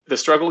The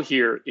struggle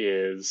here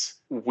is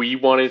we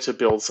wanted to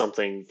build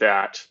something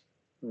that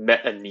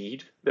met a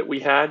need that we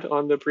had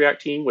on the Preact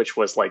team, which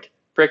was like,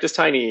 Preact is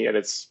tiny and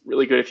it's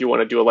really good if you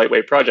want to do a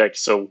lightweight project.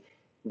 So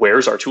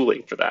where's our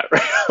tooling for that,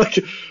 right? Like,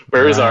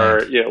 where's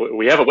our,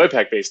 we have a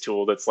Webpack-based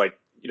tool that's like,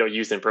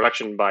 used in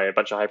production by a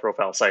bunch of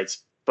high-profile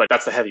sites, but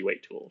that's the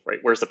heavyweight tool, right?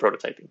 Where's the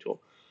prototyping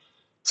tool?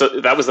 So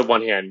that was the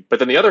one hand. But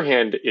then the other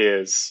hand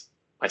is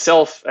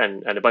myself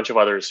and a bunch of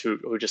others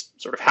who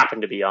just sort of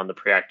happened to be on the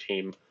Preact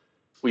team.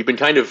 We've been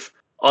kind of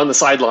on the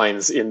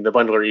sidelines in the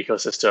bundler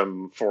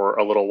ecosystem for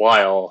a little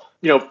while,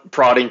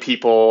 prodding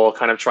people,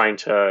 kind of trying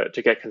to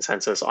get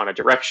consensus on a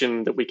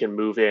direction that we can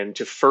move in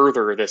to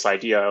further this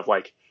idea of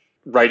like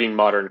writing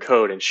modern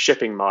code and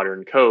shipping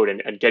modern code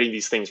and getting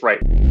these things right.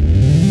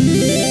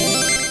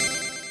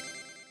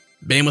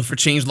 Bandwidth for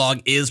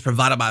changelog is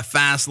provided by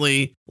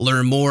Fastly.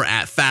 Learn more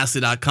at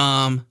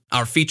fastly.com.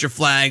 Our feature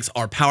flags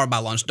are powered by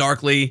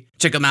LaunchDarkly.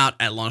 Check them out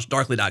at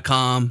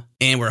launchdarkly.com.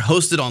 And we're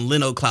hosted on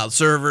Linode Cloud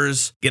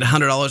servers. Get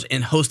 $100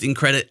 in hosting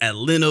credit at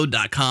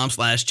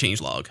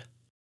linode.com/changelog.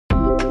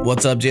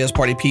 What's up, JS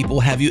Party people?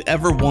 Have you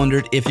ever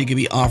wondered if you could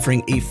be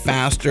offering a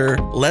faster,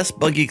 less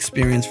buggy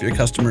experience for your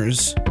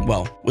customers?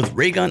 Well, with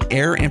Raygun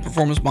error and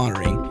performance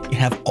monitoring, you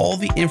have all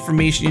the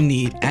information you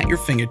need at your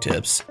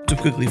fingertips to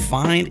quickly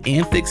find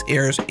and fix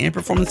errors and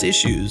performance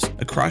issues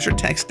across your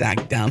tech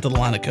stack down to the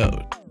line of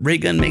code.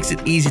 Raygun makes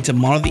it easy to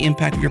monitor the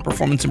impact of your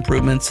performance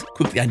improvements,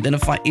 quickly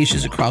identify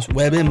issues across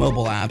web and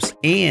mobile apps,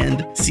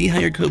 and see how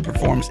your code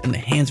performs in the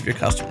hands of your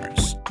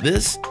customers.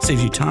 This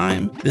saves you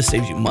time, this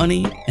saves you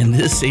money, and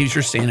this saves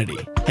your sanity.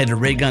 Head to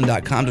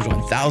raygun.com to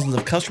join thousands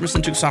of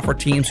customer-centric software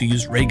teams who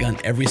use Raygun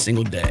every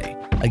single day.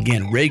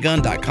 Again,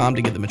 raygun.com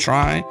to give them a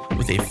try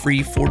with a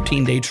free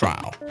 14-day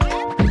trial.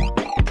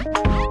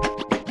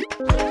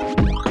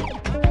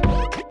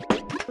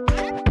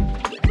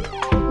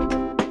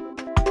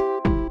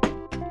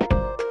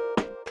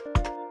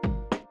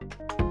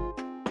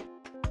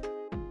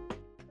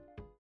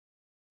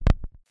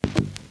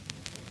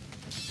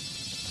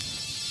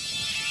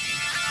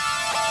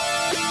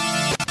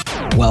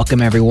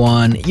 Welcome,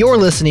 everyone. You're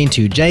listening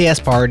to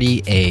JS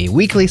Party, a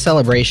weekly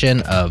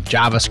celebration of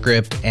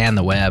JavaScript and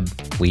the web.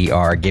 We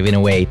are giving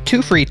away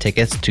 2 free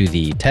tickets to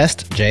the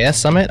Test JS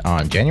Summit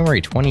on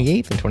January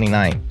 28th and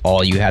 29th.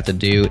 All you have to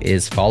do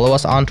is follow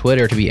us on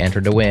Twitter to be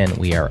entered to win.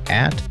 We are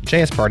at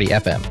JS Party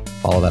FM.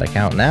 Follow that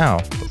account now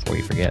before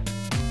you forget.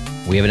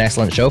 We have an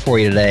excellent show for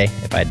you today,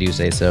 if I do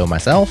say so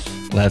myself.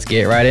 Let's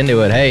get right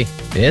into it. Hey,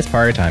 it's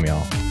party time,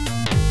 y'all.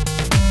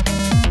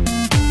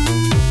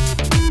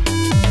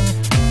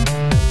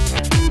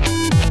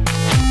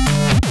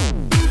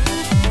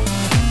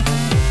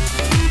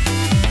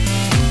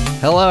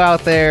 Hello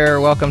out there.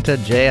 Welcome to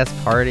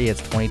JS Party. It's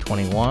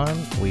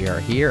 2021. We are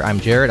here. I'm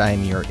Jerod. I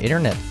am your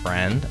internet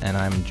friend, and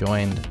I'm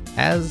joined,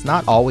 as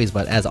not always,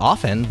 but as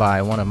often,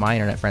 by one of my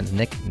internet friends.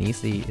 Nick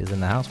Nisi is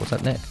in the house. What's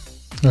up, Nick?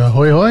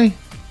 Ahoy, hoy.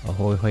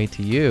 Ahoy, hoy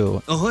to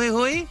you. Ahoy,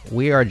 hoy.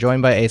 We are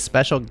joined by a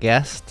special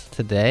guest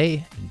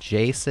today,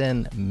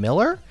 Jason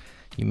Miller.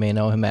 You may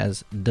know him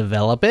as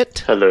Develop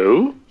It.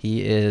 Hello.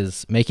 He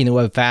is making the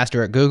web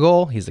faster at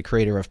Google. He's the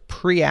creator of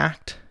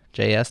Preact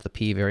JS, the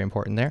P, very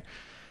important there.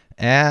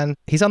 And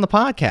he's on the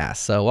podcast.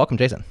 So welcome,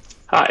 Jason.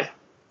 Hi.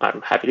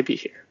 I'm happy to be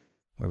here.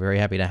 We're very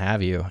happy to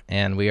have you.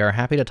 And we are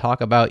happy to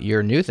talk about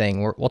your new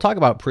thing. We'll talk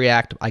about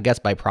Preact, I guess,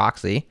 by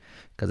proxy,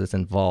 because it's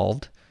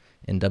involved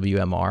in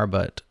WMR.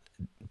 But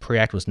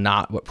Preact was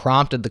not what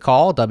prompted the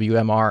call.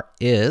 WMR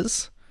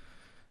is.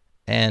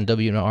 And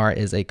WMR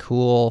is a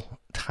cool,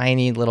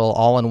 tiny little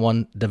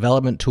all-in-one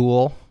development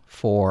tool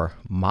for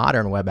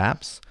modern web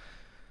apps,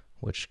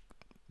 which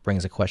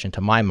brings a question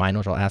to my mind,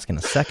 which I'll ask in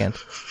a second.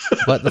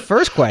 But the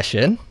first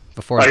question,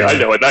 before I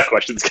know what that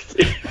question's going to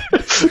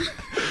be.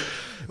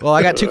 Well,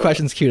 I got 2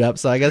 questions queued up,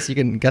 so I guess you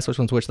can guess which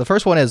one's which. The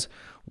first one is,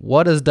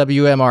 what does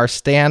WMR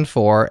stand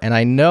for? And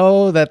I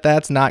know that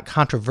that's not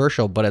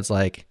controversial, but it's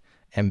like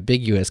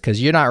ambiguous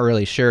because you're not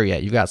really sure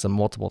yet. You've got some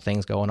multiple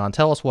things going on.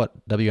 Tell us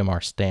what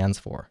WMR stands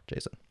for,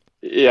 Jason.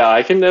 Yeah,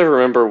 I can never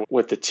remember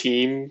what the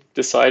team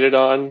decided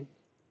on.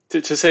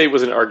 To say it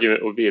was an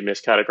argument would be a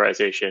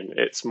miscategorization.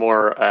 It's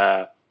more,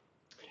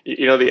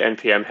 the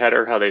NPM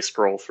header, how they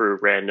scroll through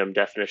random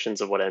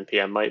definitions of what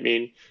NPM might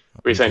mean.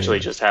 We essentially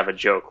just have a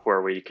joke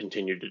where we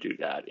continue to do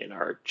that in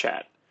our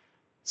chat.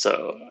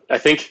 So I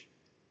think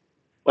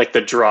like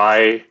the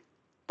dry,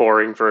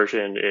 boring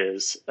version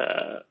is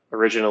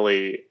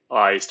originally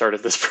I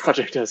started this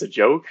project as a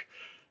joke.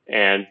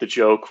 And the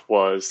joke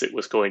was it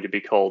was going to be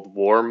called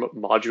Warm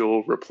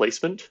Module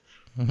Replacement,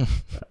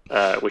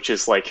 which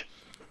is like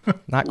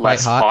not quite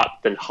less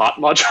hot than hot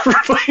module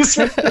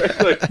replacement.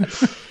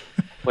 Right?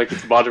 Like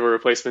it's module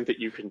replacement that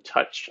you can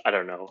touch. I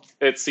don't know.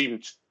 It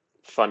seemed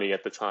funny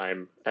at the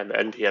time, and the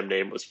NPM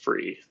name was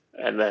free.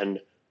 And then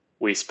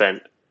we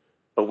spent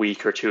a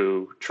week or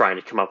 2 trying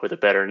to come up with a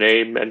better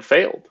name and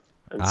failed.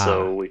 And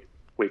so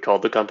we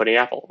called the company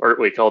Apple, or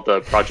we called the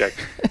project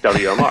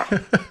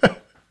WMR.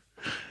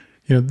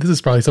 This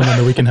is probably something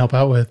that we can help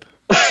out with.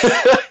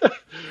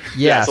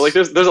 Yeah. So like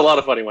there's a lot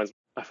of funny ones.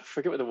 I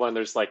forget what the one,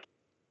 there's like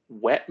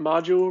wet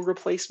module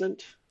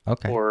replacement.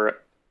 Okay. Or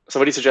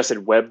somebody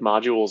suggested web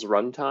modules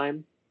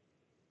runtime,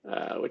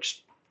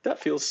 which that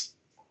feels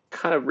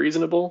kind of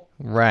reasonable.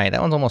 Right.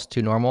 That one's almost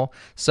too normal.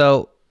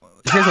 So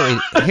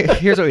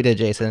here's what we did,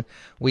 Jason.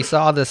 We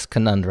saw this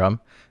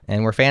conundrum,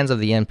 and we're fans of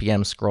the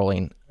NPM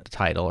scrolling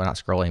title, or not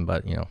scrolling,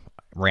 but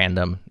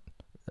random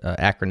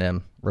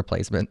acronym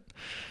replacement.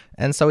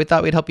 And so we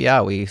thought we'd help you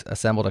out. We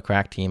assembled a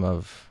crack team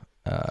of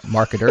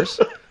marketers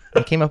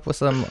and came up with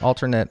some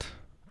alternate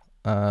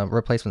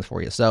replacements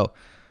for you. So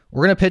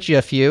we're going to pitch you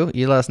a few.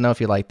 You let us know if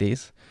you like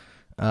these.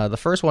 The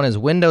first one is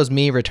Windows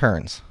Me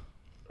returns.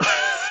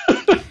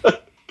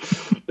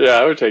 Yeah,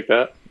 I would take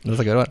that. That's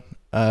a good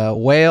one.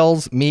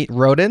 Whales meet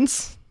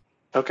rodents.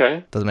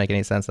 Okay. Doesn't make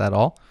any sense at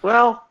all.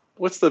 Well,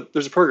 there's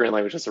a programming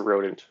language that's a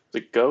rodent.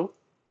 Is it Go?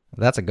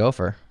 That's a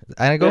gopher.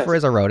 And a gopher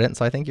is a rodent,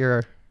 so I think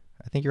you're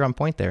on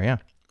point there, yeah.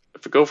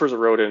 If a gopher is a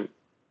rodent,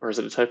 or is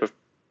it a type of,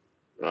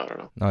 I don't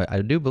know. No,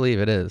 I do believe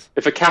it is.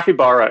 If a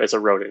capybara is a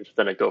rodent,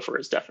 then a gopher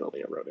is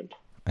definitely a rodent.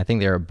 I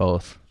think they are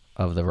both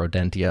of the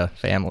Rodentia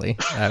family.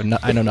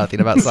 I know nothing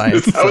about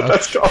science. Is that what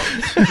that's called?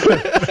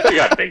 They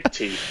got big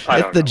teeth.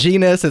 It's the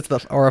genus,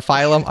 or a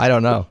phylum. I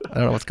don't know. I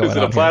don't know what's going on.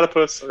 Is it a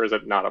platypus or is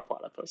it not a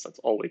platypus? That's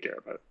all we care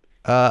about.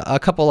 A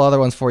couple other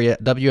ones for you.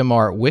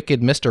 WMR,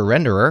 Wicked Mr.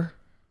 Renderer.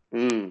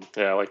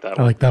 Yeah, I like that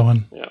one. I like that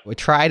one. Yeah. We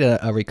tried a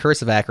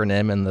recursive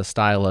acronym in the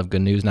style of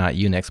GNU's Not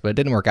Unix, but it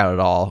didn't work out at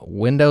all.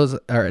 Windows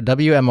or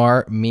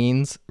WMR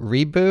means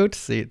reboot.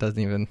 See, it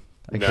doesn't even.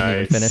 I couldn't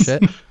even finish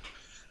it.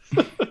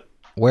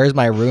 Where's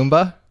my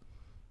Roomba?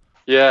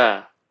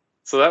 Yeah.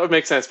 So that would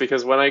make sense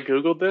because when I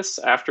Googled this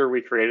after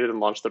we created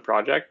and launched the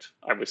project,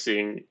 I was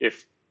seeing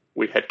if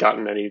we had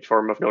gotten any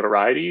form of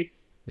notoriety.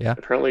 Yeah.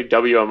 Apparently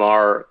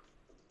WMR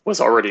was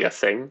already a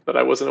thing that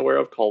I wasn't aware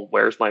of called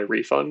Where's My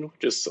Refund,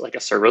 which is like a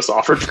service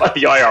offered by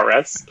the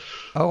IRS.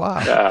 Oh,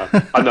 wow.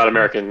 I'm not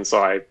American,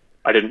 so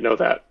I didn't know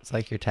that. It's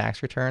like your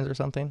tax returns or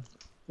something?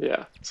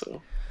 Yeah.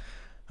 So.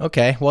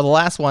 Okay. Well, the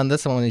last one,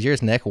 this one is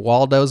yours, Nick.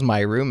 Waldo's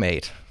my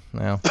roommate.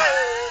 No.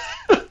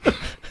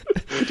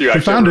 Do you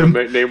actually have a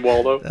roommate named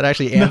Waldo? That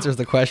actually answers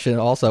the question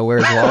also,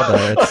 where's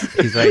Waldo?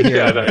 He's right here.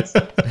 Yeah, nice.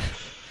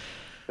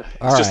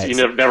 It's just you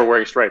never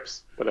wearing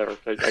stripes. Whatever.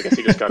 I guess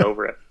he just got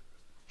over it.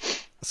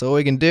 So what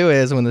we can do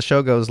is when the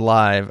show goes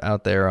live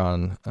out there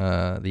on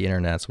the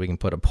internet, so we can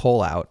put a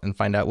poll out and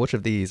find out which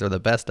of these are the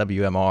best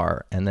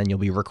WMR, and then you'll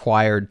be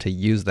required to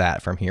use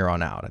that from here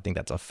on out. I think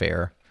that's a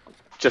fair.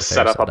 Just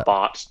set up a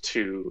bot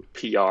to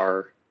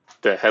PR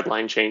the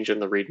headline change in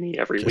the README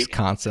every week. Just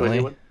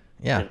constantly.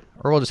 Yeah.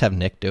 Or we'll just have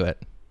Nick do it.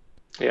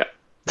 Yeah.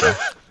 I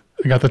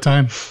got the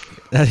time.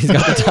 He's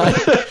got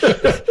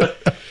the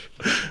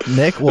time.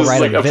 Nick will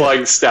write like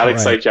applying static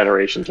site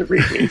generation to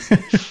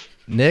README.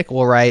 Nick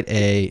will write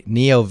a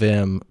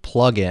NeoVim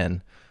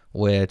plugin,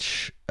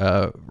 which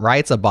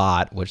writes a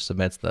bot, which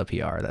submits the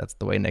PR. That's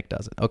the way Nick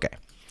does it. Okay.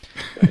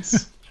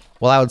 Nice.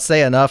 Well, I would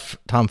say enough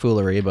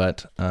tomfoolery,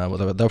 but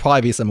there'll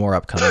probably be some more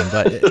upcoming.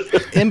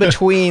 But in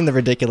between the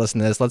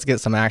ridiculousness, let's get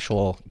some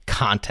actual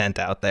content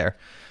out there.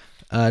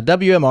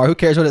 WMR, who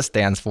cares what it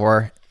stands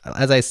for?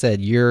 As I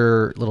said,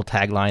 your little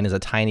tagline is a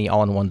tiny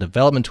all-in-one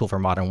development tool for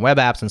modern web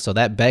apps. And so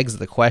that begs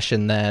the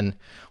question then,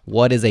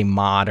 what is a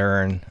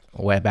modern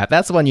web app?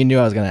 That's the one you knew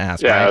I was going to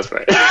ask, yeah,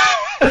 right?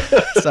 That's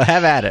right. So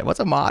have at it. What's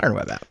a modern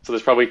web app? So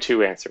there's probably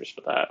two answers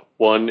for that.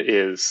 One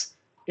is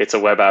it's a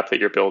web app that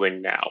you're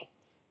building now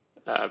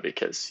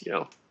because,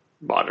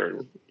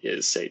 modern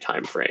is a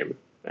time frame,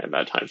 and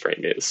that time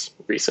frame is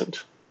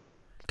recent.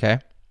 Okay.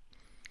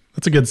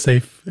 That's a good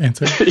safe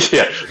answer.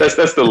 Yeah,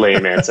 that's the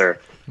lame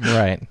answer.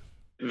 Right.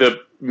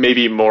 The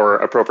maybe more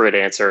appropriate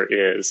answer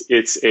is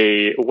it's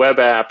a web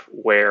app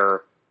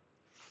where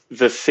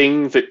the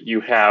thing that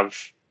you have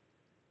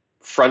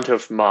front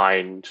of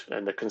mind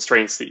and the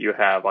constraints that you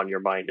have on your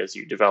mind as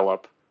you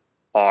develop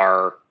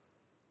are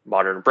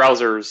modern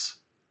browsers,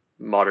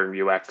 modern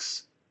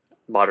UX,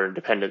 modern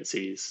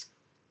dependencies,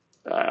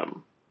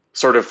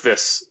 sort of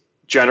this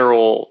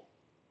general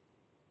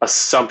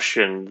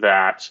assumption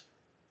that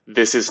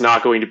this is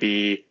not going to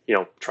be,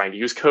 trying to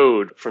use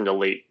code from the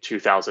late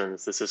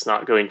 2000s. This is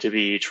not going to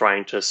be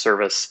trying to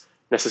service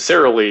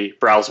necessarily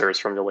browsers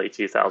from the late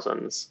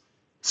 2000s.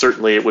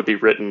 Certainly it would be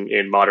written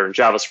in modern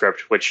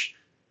JavaScript, which,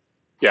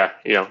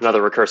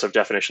 another recursive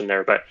definition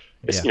there, but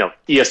it's,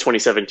 ES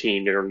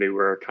 2017 or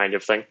newer kind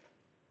of thing.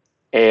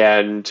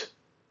 And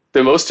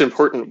the most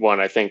important one,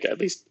 I think, at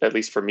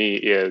least for me,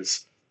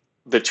 is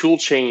the tool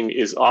chain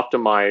is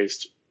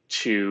optimized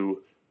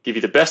to give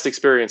you the best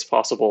experience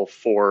possible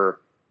for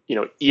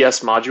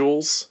ES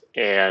modules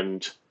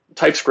and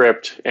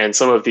TypeScript and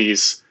some of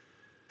these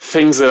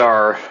things that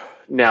are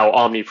now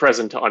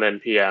omnipresent on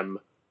NPM,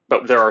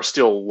 but there are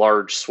still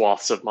large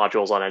swaths of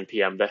modules on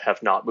NPM that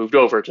have not moved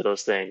over to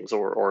those things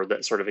or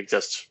that sort of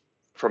exist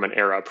from an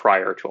era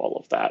prior to all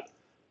of that.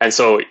 And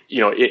so,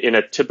 in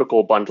a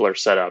typical bundler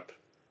setup,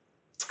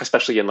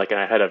 especially in like an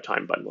ahead of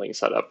time bundling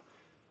setup,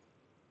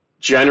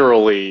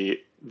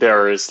 generally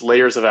there's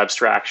layers of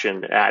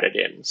abstraction added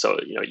in. So,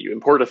 you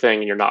import a thing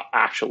and you're not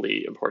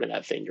actually importing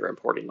that thing. You're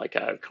importing like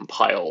a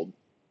compiled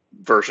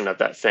version of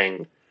that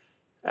thing.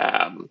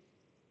 And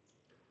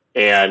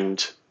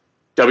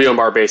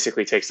WMR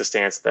basically takes the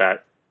stance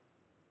that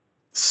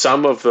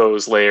some of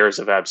those layers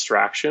of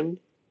abstraction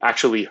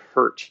actually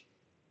hurt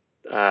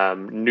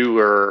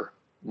newer,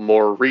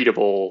 more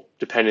readable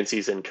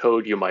dependencies in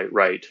code you might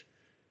write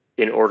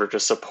in order to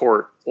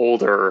support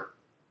older,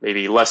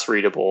 maybe less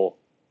readable,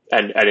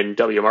 and in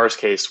WMR's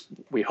case,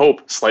 we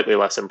hope slightly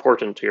less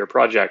important to your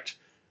project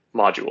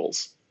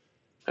modules.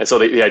 And so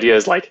the idea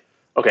is like,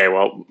 okay,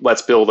 well,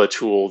 let's build a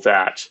tool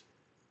that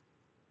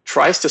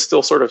tries to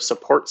still sort of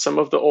support some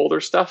of the older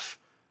stuff,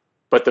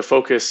 but the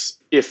focus,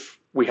 if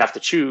we have to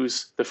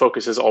choose, the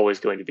focus is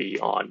always going to be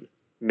on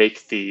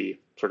make the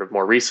sort of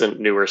more recent,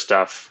 newer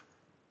stuff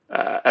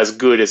as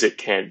good as it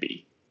can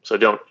be. So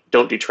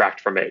don't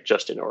detract from it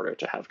just in order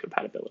to have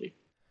compatibility.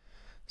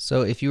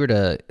 So if you were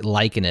to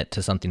liken it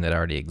to something that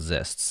already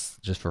exists,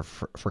 just for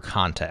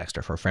context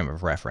or for frame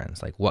of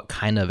reference, like what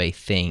kind of a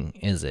thing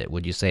is it?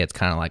 Would you say it's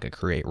kind of like a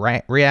Create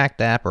React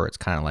app, or it's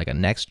kind of like a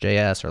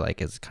Next.js, or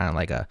like it's kind of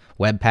like a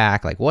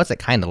Webpack? Like what's it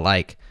kind of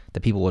like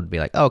that people would be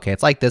like, oh, okay,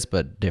 it's like this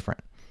but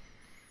different?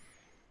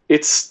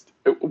 It's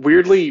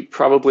weirdly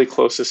probably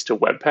closest to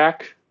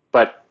Webpack,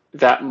 but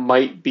that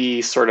might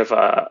be sort of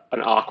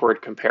an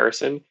awkward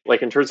comparison.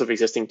 Like in terms of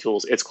existing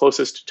tools, it's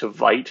closest to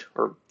Vite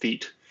or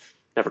Vite.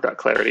 Never got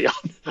clarity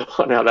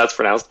on how that's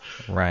pronounced.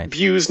 Right.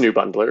 Vue's new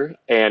bundler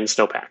and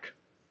Snowpack.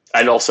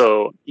 And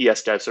also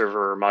ES Dev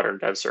Server, Modern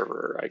Dev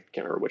Server. I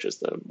can't remember which is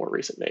the more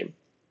recent name.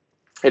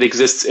 It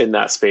exists in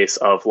that space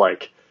of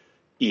like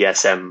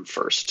ESM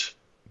first.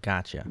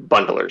 Gotcha.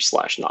 Bundlers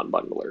 /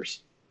 non-bundlers.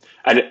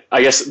 And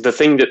I guess the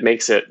thing that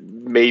makes it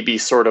maybe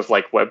sort of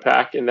like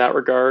Webpack in that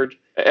regard,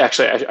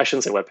 actually, I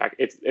shouldn't say Webpack,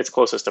 it's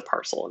closest to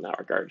Parcel in that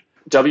regard.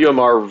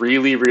 WMR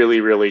really, really,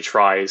 really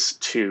tries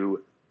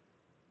to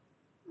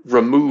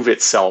remove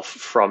itself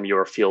from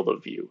your field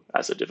of view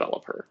as a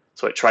developer.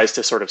 So it tries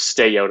to sort of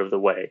stay out of the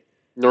way.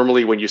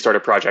 Normally, when you start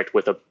a project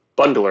with a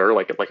bundler,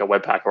 like a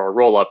Webpack or a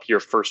rollup, your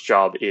first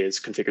job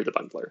is configure the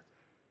bundler.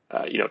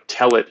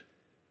 Tell it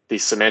the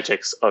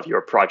semantics of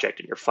your project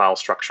and your file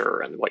structure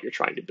and what you're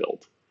trying to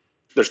build.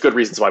 There's good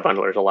reasons why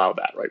bundlers allow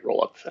that, right?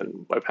 Rollup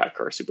and Webpack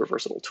are super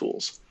versatile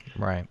tools.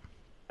 Right.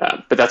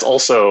 But that's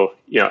also,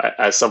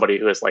 as somebody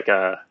who is like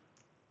a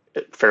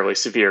fairly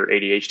severe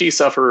ADHD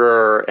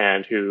sufferer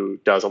and who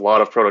does a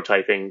lot of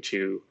prototyping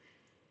to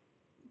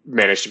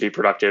manage to be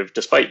productive,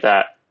 despite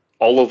that,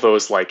 all of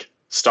those like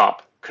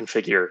stop,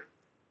 configure,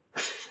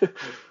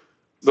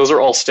 those are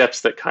all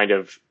steps that kind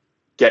of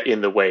get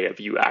in the way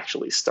of you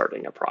actually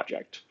starting a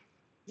project.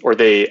 Or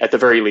they, at the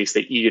very least,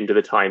 they eat into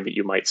the time that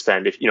you might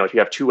spend. If you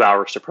have 2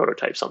 hours to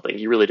prototype something,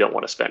 you really don't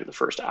want to spend the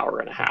first hour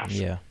and a half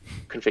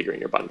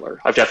configuring your bundler.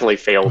 I've definitely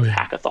failed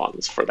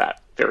hackathons for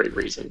that very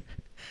reason.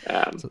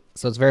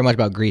 So it's very much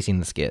about greasing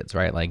the skids,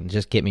 right? Like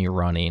just get me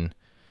running,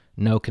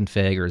 no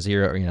config or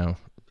zero,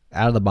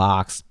 out of the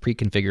box,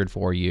 pre-configured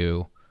for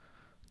you,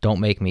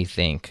 don't make me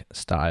think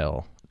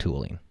style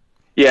tooling.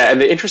 Yeah, and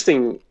the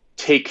interesting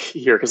take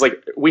here, because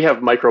like we have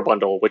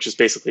Microbundle, which is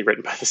basically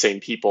written by the same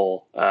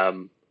people.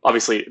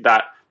 Obviously,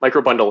 that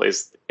Microbundle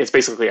it's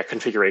basically a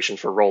configuration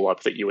for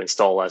Rollup that you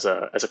install as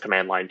a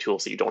command line tool,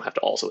 so you don't have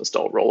to also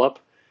install Rollup.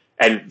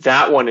 And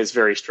that one is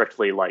very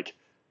strictly like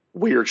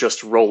we're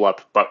just Rollup,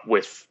 but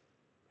with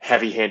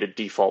heavy-handed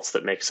defaults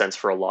that make sense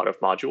for a lot of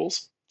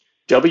modules.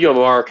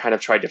 WMR kind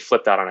of tried to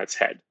flip that on its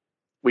head.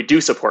 We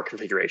do support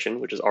configuration,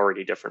 which is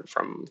already different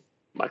from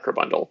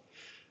Microbundle.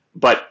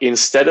 But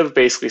instead of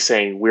basically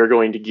saying we're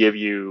going to give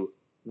you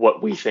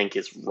what we think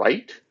is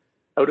right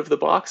out of the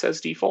box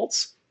as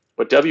defaults,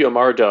 what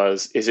WMR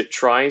does is it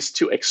tries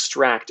to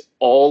extract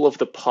all of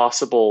the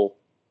possible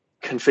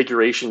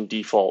configuration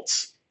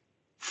defaults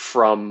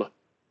from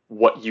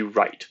what you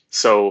write.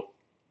 So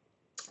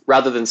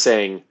rather than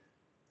saying,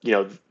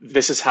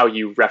 this is how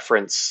you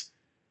reference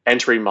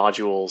entry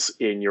modules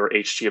in your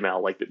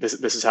HTML, like this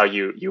is how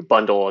you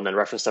bundle and then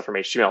reference stuff from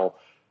HTML.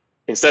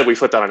 Instead, we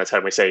flip that on its head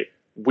and we say,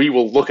 we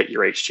will look at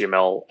your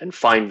HTML and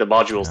find the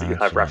modules that you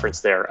have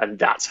referenced there, and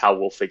that's how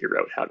we'll figure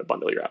out how to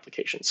bundle your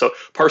application. So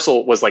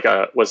Parcel was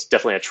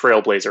definitely a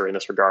trailblazer in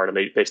this regard,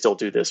 and they still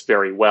do this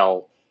very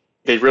well.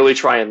 They really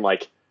try and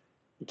like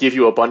give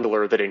you a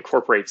bundler that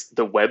incorporates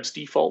the web's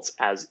defaults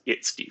as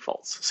its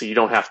defaults. So you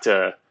don't have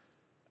to,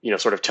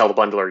 sort of tell the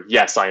bundler,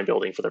 yes, I am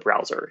building for the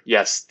browser.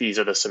 Yes, these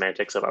are the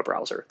semantics of a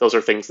browser. Those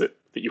are things that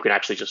you can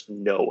actually just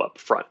know up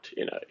front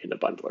in a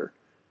bundler.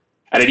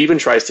 And it even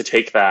tries to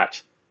take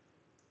that.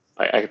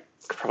 I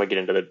could probably get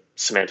into the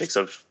semantics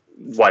of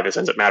why this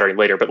ends up mattering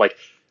later, but like,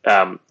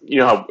 how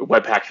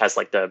Webpack has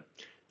like the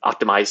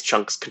optimized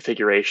chunks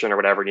configuration or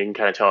whatever, and you can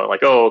kind of tell it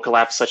like, oh,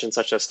 collapse such and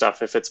such a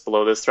stuff if it's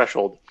below this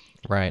threshold.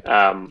 Right.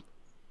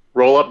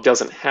 Rollup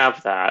doesn't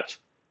have that,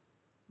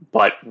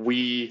 but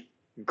we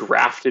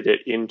grafted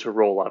it into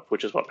Rollup,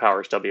 which is what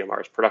powers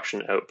WMR's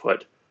production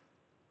output.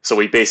 So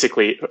we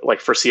basically,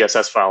 like for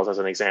CSS files as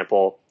an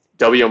example,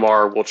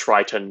 WMR will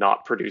try to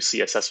not produce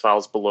CSS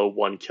files below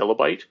 1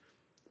 kilobyte,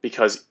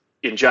 because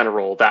in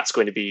general, that's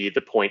going to be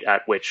the point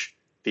at which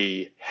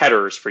the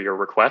headers for your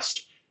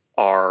request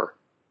are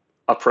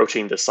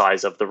approaching the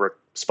size of the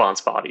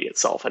response body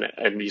itself.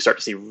 And you start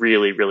to see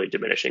really, really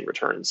diminishing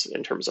returns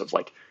in terms of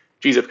like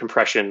gzip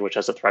compression, which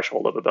has a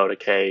threshold of about a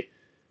K.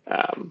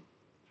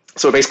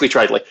 So it basically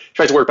tries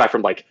to work back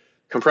from like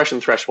compression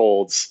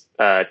thresholds,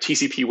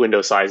 TCP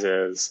window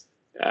sizes,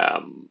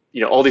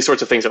 all these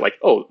sorts of things that like,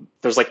 oh,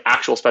 there's like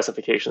actual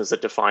specifications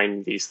that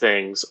define these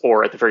things,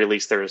 or at the very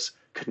least, there's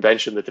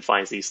convention that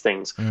defines these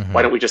things. Mm-hmm.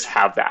 Why don't we just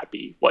have that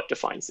be what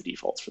defines the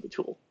defaults for the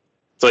tool?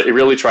 So it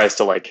really tries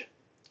to like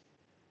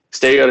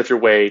stay out of your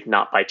way,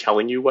 not by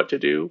telling you what to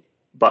do,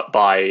 but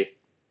by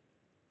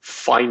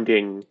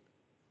finding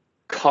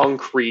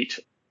concrete,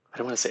 I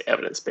don't want to say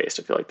evidence-based.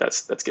 I feel like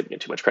that's giving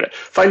it too much credit.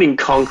 Finding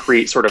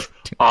concrete sort of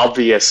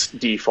obvious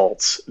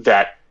defaults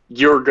that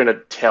you're going to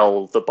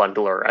tell the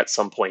bundler at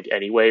some point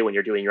anyway when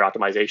you're doing your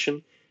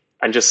optimization,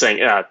 and just saying,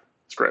 yeah,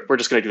 screw it. We're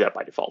just going to do that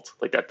by default.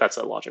 Like that's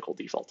a logical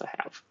default to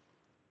have.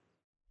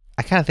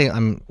 I kind of think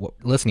I'm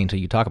listening to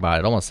you talk about it.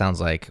 It almost sounds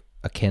like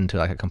akin to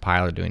like a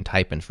compiler doing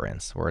type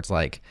inference, where it's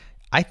like,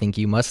 I think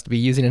you must be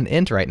using an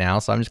int right now,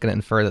 so I'm just going to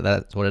infer that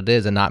that's what it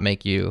is and not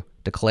make you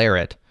declare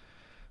it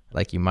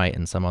like you might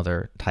in some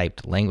other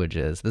typed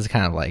languages. This is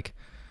kind of like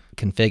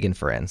config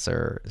inference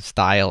or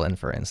style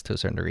inference to a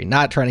certain degree.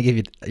 Not trying to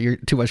give you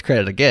too much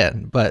credit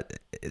again, but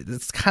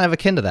it's kind of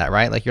akin to that,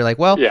 right? Like you're like,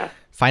 well, yeah,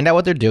 find out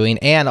what they're doing,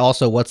 and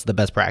also what's the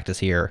best practice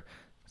here,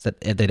 so that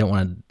if they don't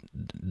want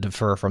to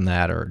defer from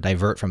that or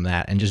divert from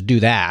that, and just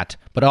do that.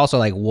 But also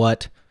like,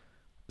 what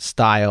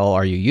style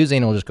are you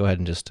using? We'll just go ahead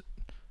and just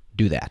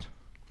do that.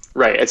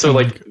 Right. And so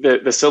like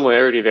the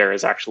similarity there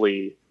is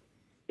actually,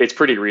 it's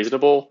pretty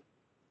reasonable.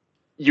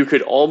 You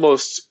could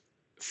almost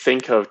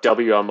think of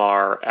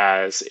WMR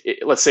as,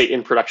 let's say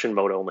in production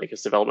mode only,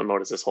 because development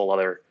mode is this whole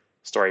other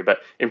story.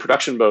 But in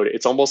production mode,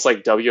 it's almost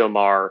like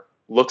WMR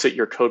looks at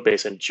your code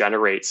base and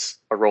generates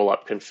a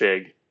rollup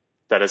config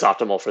that is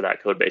optimal for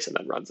that code base and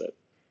then runs it.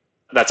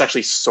 That's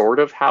actually sort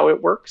of how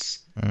it works.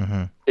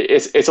 Mm-hmm.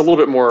 It's a little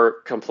bit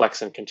more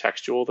complex and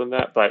contextual than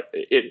that, but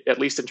at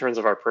least in terms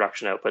of our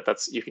production output,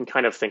 you can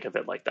kind of think of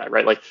it like that,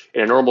 right? Like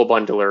in a normal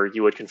bundler,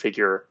 you would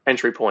configure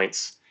entry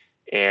points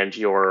and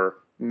your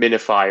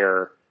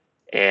minifier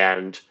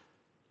and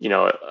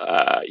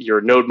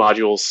your node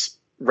modules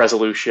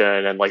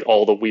resolution and like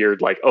all the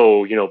weird like,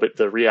 but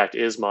the React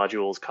is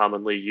modules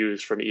commonly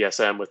used from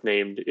ESM with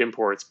named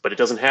imports, but it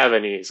doesn't have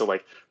any, so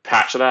like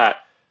patch that.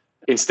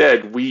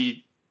 Instead,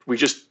 we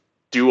just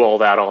do all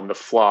that on the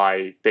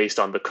fly based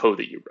on the code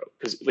that you wrote,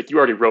 because like you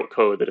already wrote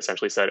code that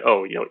essentially said,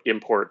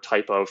 import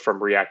type of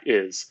from React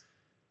is.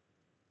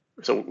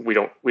 So we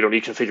don't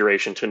need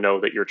configuration to know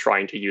that you're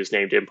trying to use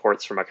named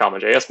imports from a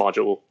common JS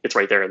module. It's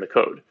right there in the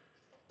code.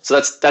 So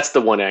that's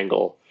the one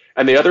angle.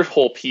 And the other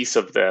whole piece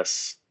of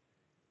this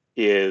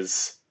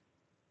is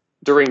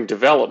during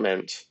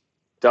development,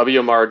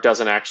 WMR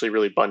doesn't actually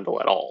really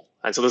bundle at all.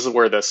 And so this is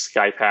where the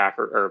Skypack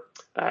or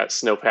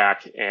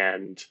Snowpack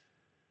and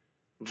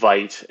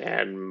Vite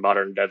and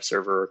modern dev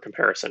server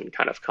comparison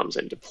kind of comes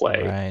into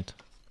play. Right.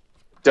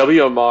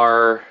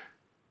 WMR,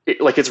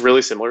 it's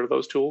really similar to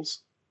those tools.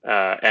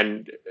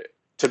 And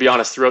to be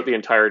honest, throughout the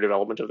entire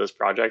development of this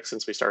project,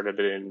 since we started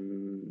it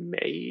in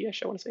May,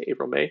 I want to say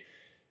April, May,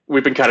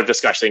 we've been kind of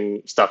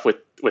discussing stuff with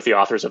the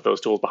authors of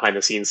those tools behind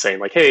the scenes, saying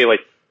like, hey,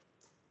 like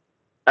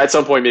at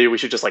some point maybe we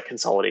should just like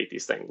consolidate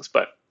these things.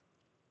 But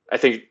I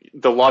think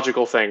the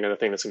logical thing and the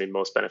thing that's going to be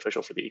most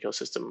beneficial for the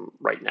ecosystem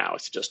right now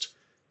is to just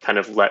kind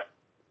of let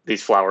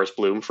these flowers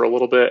bloom for a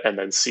little bit and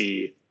then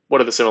see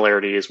what are the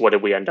similarities, what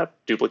did we end up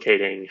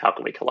duplicating, how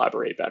can we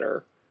collaborate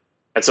better.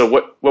 And so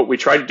what we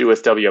try to do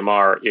with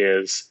WMR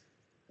is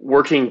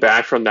working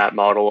back from that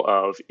model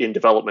of in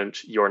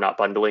development, you're not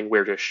bundling,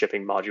 we're just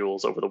shipping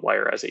modules over the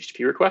wire as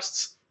HTTP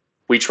requests.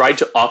 We tried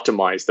to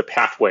optimize the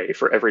pathway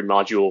for every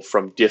module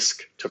from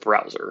disk to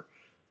browser.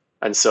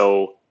 And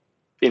so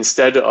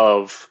instead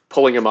of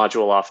pulling a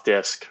module off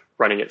disk,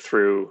 running it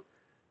through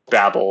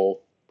Babel,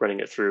 running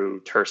it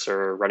through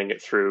Terser, running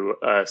it through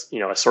a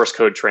source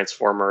code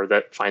transformer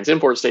that finds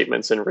import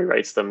statements and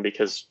rewrites them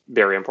because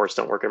Berry imports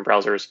don't work in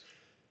browsers,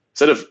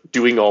 instead of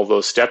doing all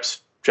those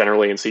steps,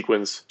 generally in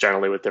sequence,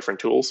 generally with different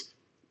tools,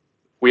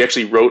 we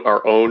actually wrote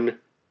our own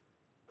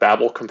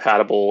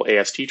Babel-compatible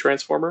AST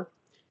transformer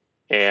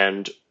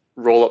and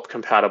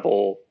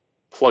rollup-compatible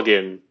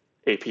plugin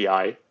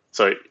API.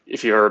 So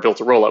if you ever built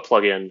a rollup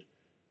plugin,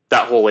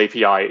 that whole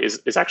API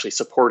is actually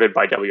supported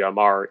by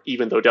WMR,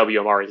 even though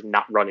WMR is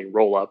not running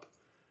rollup.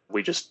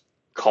 We just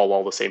call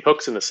all the same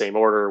hooks in the same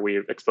order. We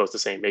expose the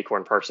same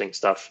Acorn parsing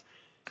stuff.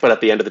 But at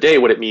the end of the day,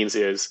 what it means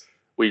is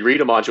we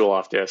read a module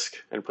off disk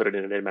and put it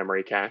in an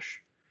in-memory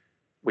cache.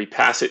 We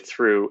pass it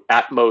through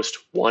at most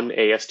one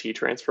AST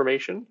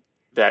transformation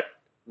that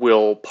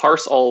will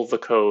parse all of the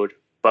code,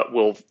 but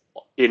will,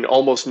 in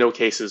almost no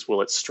cases,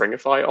 will it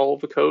stringify all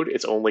of the code.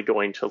 It's only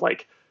going to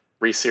like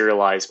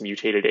reserialize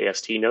mutated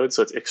AST nodes,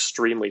 so it's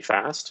extremely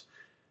fast.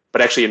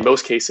 But actually, in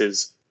most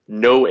cases,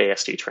 no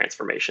AST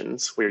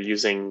transformations. We're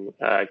using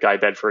Guy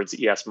Bedford's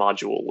ES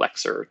module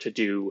Lexer to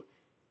do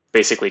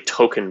basically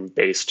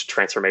token-based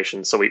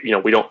transformations. So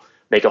we don't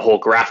make a whole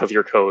graph of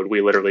your code.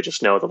 We literally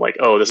just know that like,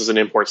 oh, this is an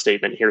import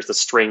statement. Here's the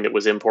string that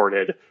was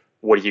imported.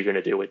 What are you going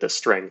to do with this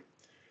string?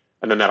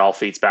 And then that all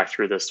feeds back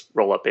through this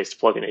rollup based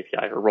plugin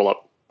API or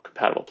rollup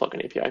compatible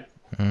plugin API.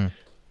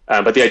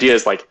 But the idea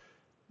is like,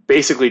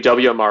 basically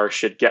WMR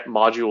should get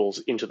modules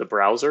into the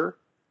browser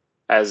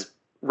as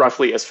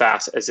roughly as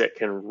fast as it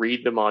can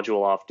read the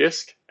module off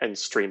disk and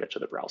stream it to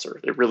the browser.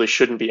 It really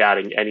shouldn't be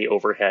adding any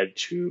overhead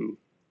to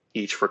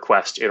each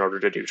request in order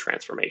to do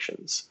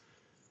transformations.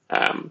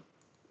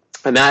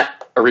 And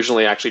that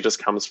originally actually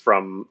just comes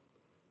from,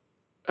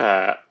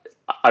 I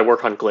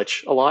work on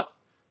Glitch a lot.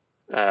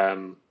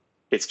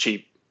 It's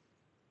cheap.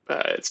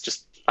 It's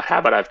just a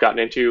habit I've gotten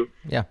into.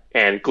 Yeah.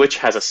 And Glitch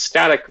has a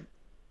static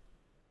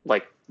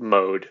like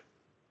mode,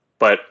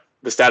 but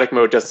the static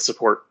mode doesn't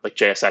support like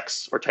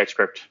JSX or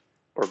TypeScript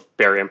or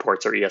Bear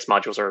imports or ES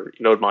modules or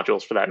Node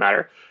modules for that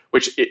matter,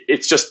 which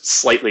it's just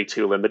slightly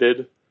too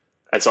limited.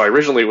 And so I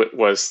originally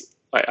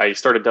I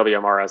started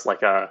WMR as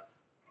like a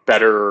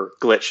better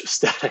Glitch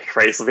static,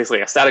 right? So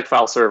basically a static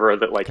file server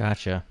that like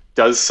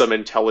does some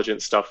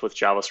intelligent stuff with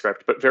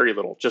JavaScript, but very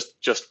little,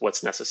 just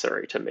what's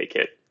necessary to make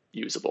it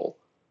usable.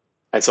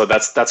 And so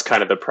that's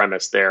kind of the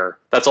premise there.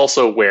 That's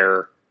also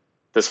where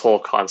this whole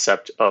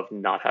concept of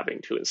not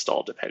having to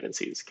install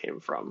dependencies came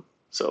from.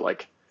 So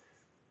like,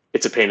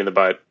 it's a pain in the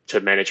butt to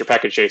manage your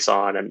package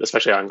JSON, and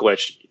especially on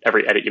Glitch,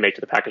 every edit you make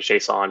to the package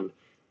JSON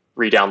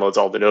re-downloads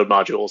all the node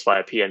modules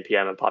via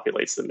PNPM and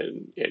populates them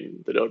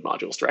in the node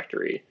modules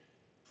directory.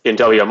 In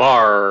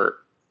WMR,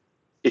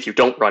 if you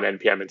don't run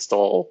npm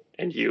install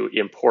and you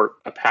import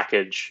a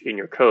package in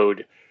your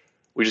code,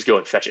 we just go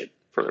and fetch it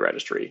from the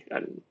registry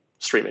and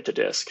stream it to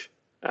disk.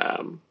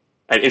 And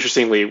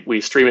interestingly,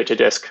 we stream it to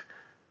disk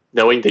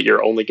knowing that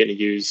you're only going to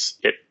use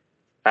it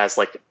as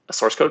like a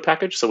source code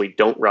package. So we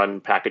don't run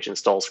package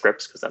install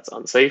scripts because that's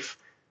unsafe.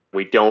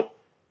 We don't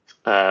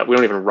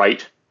even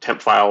write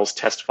temp files,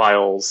 test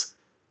files,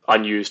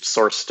 unused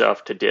source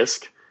stuff to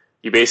disk.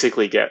 You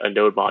basically get a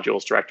node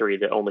modules directory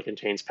that only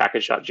contains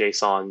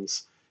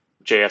package.jsons,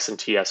 JS and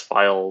TS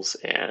files,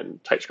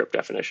 and TypeScript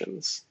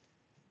definitions,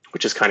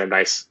 which is kind of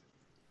nice.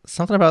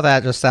 Something about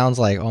that just sounds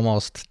like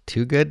almost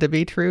too good to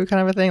be true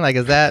kind of a thing. Like,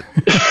 is that...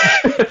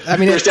 I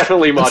mean, there's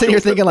definitely modules. You're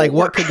thinking like,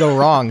 what could go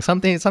wrong?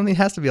 Something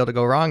has to be able to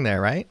go wrong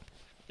there, right?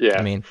 Yeah.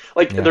 I mean,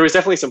 there was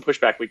definitely some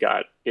pushback we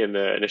got in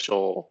the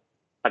initial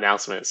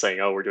announcement saying,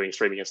 oh, we're doing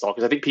streaming install.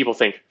 Because I think people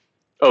think,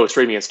 oh,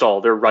 streaming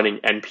install, they're running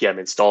npm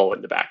install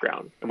in the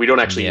background. And we don't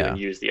actually even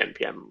use the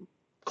npm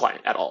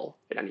client at all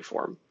in any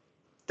form.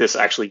 This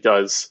actually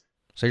does.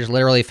 So you're just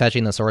literally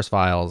fetching the source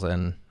files,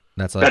 and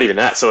that's not even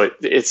that. So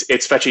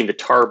it's fetching the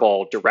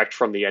tarball direct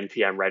from the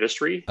npm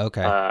registry.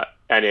 Okay.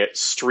 And it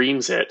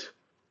streams it.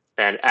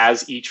 And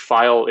as each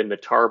file in the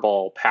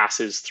tarball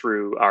passes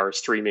through our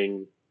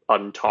streaming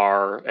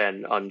untar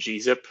and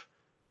ungzip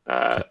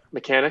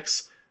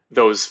mechanics,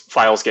 those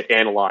files get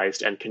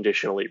analyzed and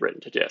conditionally written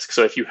to disk.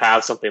 So if you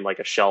have something like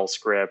a shell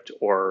script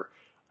or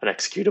an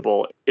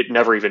executable, it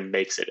never even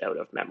makes it out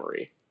of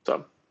memory.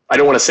 So I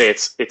don't want to say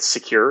it's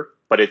secure,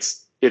 but it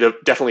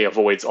definitely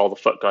avoids all the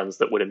foot guns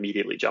that would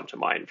immediately jump to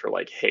mind for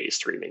like, hey,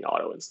 streaming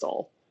auto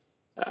install.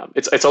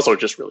 It's also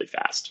just really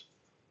fast.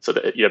 So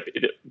that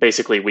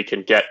basically we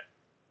can get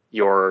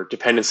your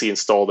dependency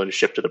installed and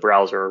shipped to the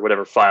browser or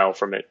whatever file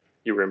from it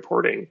you were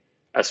importing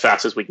as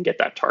fast as we can get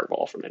that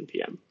tarball from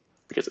npm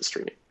because it's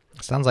streaming.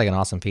 Sounds like an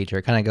awesome feature.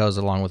 It kind of goes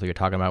along with what you're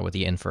talking about with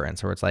the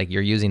inference, where it's like,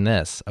 you're using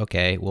this,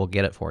 okay, we'll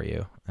get it for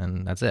you,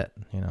 and that's it.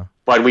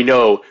 But we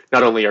know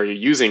not only are you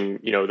using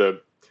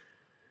the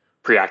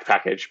Preact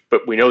package,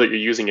 but we know that you're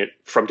using it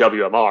from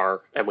WMR,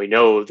 and we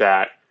know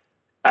that,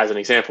 as an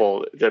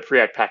example, the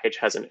Preact package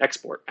has an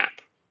export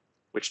map,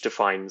 which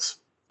defines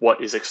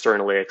what is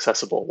externally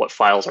accessible, what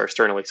files are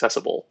externally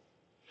accessible.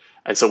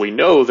 And so we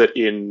know that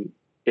in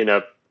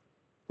a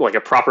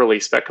properly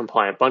spec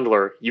compliant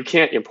bundler, you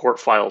can't import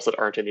files that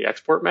aren't in the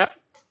export map.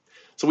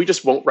 So we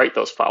just won't write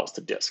those files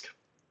to disk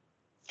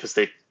because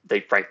they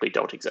frankly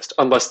don't exist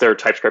unless they're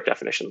TypeScript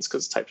definitions,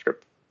 because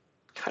TypeScript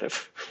kind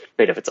of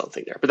made up its own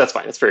thing there, but that's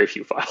fine. It's very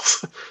few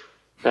files.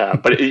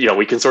 But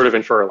we can sort of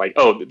infer like,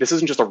 oh, this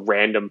isn't just a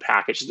random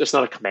package. It's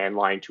not a command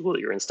line tool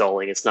that you're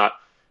installing. It's not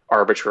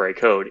arbitrary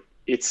code.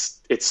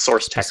 It's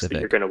source text that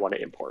you're going to want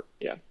to import.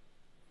 Yeah.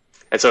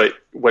 And so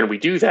when we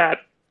do that,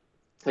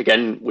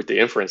 again, with the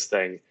inference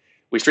thing,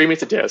 we stream it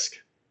to disk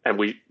and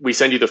we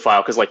send you the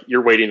file because like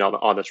you're waiting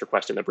on this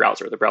request in the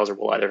browser. The browser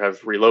will either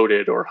have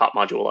reloaded or hot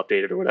module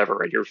updated or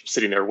whatever, and you're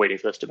sitting there waiting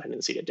for this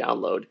dependency to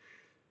download.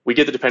 We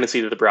get the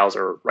dependency to the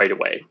browser right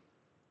away.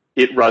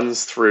 It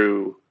runs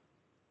through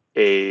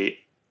a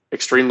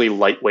extremely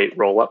lightweight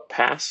rollup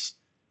pass,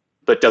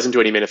 but doesn't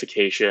do any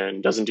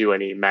minification, doesn't do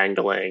any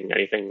mangling,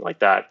 anything like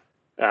that.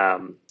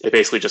 It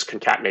basically just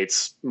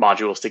concatenates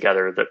modules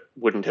together that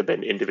wouldn't have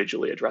been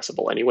individually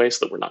addressable anyway,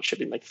 so that we're not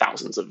shipping like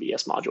thousands of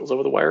VS modules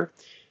over the wire,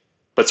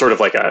 but sort of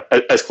like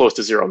as close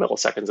to 0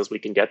 milliseconds as we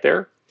can get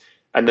there.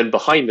 And then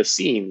behind the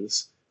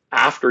scenes,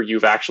 after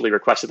you've actually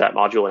requested that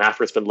module and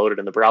after it's been loaded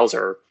in the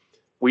browser,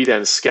 we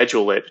then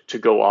schedule it to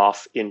go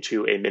off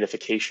into a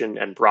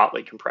minification and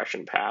broadly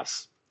compression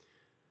pass.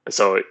 And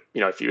so,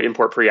 if you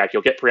import Preact,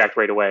 you'll get Preact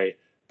right away.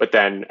 But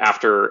then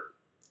after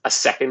a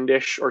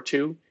second-ish or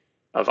two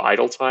of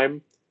idle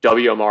time,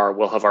 WMR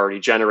will have already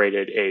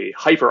generated a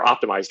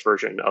hyper-optimized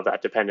version of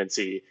that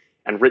dependency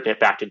and written it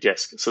back to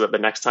disk so that the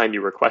next time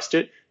you request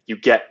it, you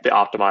get the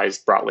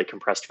optimized, broadly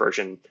compressed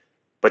version,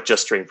 but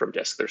just stream from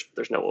disk.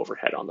 There's no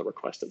overhead on the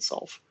request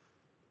itself.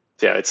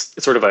 So yeah,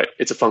 it's sort of a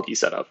funky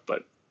setup,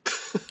 but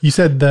You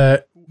said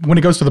that when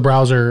it goes to the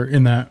browser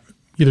in that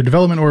either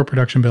development or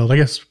production build, I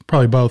guess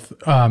probably both,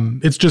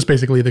 it's just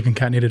basically the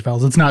concatenated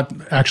files. It's not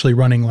actually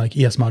running like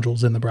ES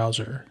modules in the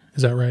browser.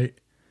 Is that right?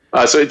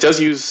 So it does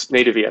use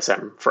native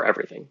ESM for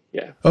everything.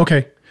 Yeah.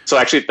 Okay. So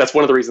actually, that's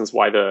one of the reasons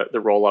why the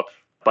roll-up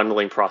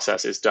bundling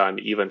process is done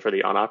even for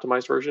the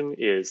unoptimized version,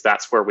 is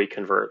that's where we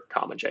convert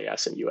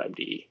CommonJS and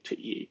UMD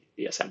to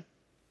ESM.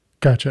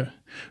 Gotcha.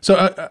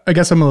 So I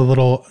guess I'm a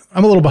little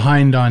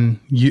behind on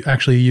you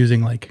actually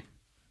using like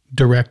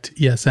direct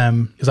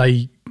ESM because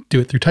I do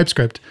it through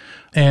TypeScript,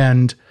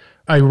 and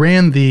I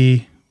ran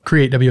the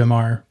Create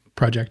WMR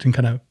project and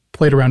kind of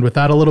played around with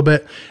that a little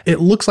bit. It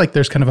looks like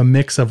there's kind of a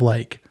mix of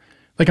like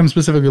I'm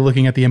specifically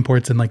looking at the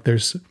imports, and like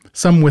there's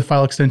some with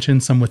file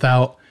extensions, some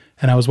without.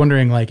 And I was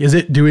wondering, like, is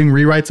it doing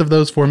rewrites of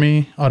those for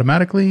me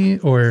automatically,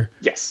 or?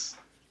 Yes.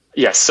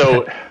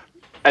 So, okay.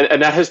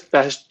 and that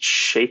has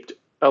shaped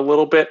a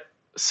little bit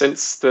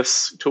since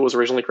this tool was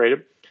originally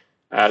created.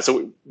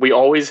 So we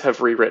always have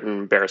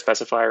rewritten bare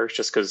specifiers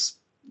just because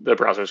the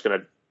browser is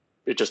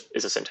it just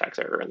is a syntax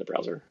error in the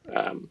browser.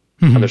 And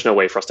there's no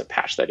way for us to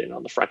patch that in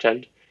on the front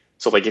end.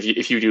 So like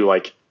if you do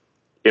like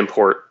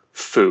import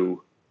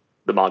foo,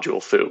 the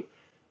module foo,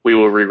 we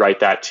will rewrite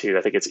that to,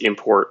 I think it's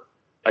import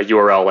a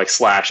URL like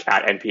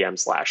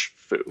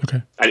 /@npm/foo.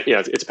 Okay. And,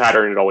 it's a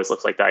pattern. It always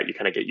looks like that. You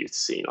kind of get used to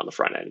seeing on the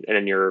front end. And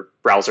in your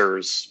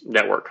browser's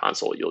network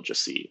console, you'll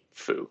just see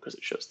foo because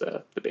it shows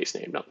the base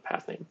name, not the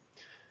path name.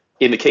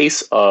 In the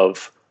case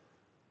of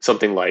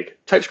something like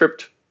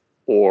TypeScript,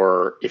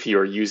 or if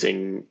you're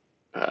using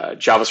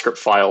JavaScript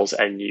files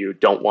and you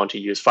don't want to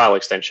use file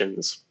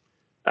extensions,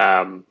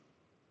 WMR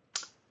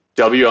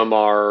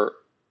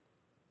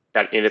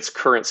in its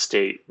current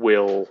state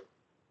will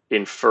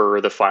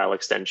infer the file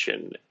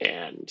extension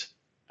and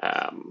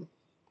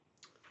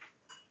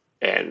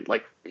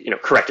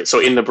correct it. So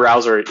in the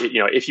browser,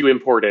 if you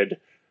imported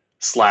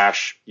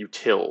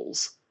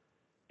 /utils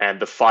and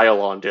the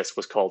file on disk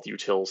was called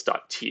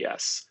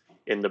utils.ts,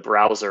 in the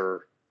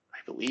browser, I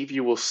believe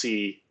you will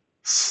see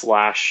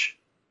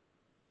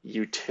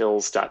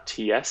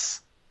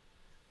 /utils.ts.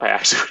 I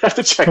actually would have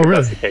to check if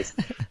that's the case.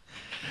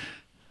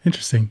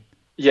 Interesting.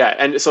 Yeah,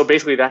 and so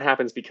basically that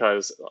happens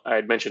because I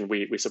had mentioned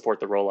we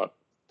support the rollup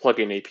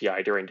plugin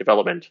API during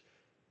development.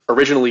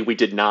 Originally, we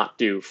did not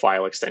do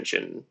file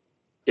extension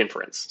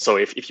inference. So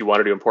if you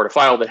wanted to import a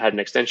file that had an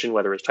extension,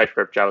 whether it's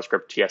TypeScript,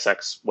 JavaScript,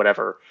 TSX,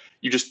 whatever,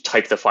 you just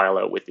type the file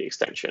out with the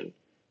extension.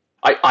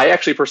 I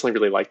actually personally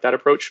really like that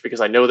approach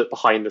because I know that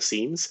behind the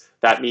scenes,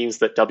 that means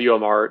that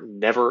WMR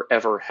never,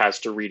 ever has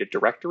to read a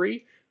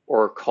directory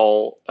or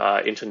call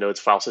into Node's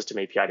file system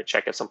API to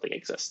check if something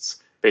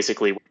exists.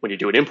 Basically, when you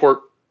do an import,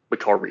 we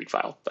call read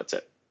file. That's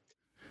it.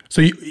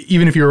 So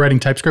even if you were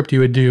writing TypeScript, you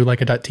would do like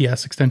a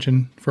 .ts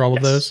extension for all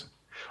of those?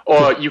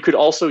 Or you could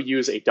also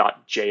use a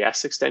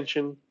 .js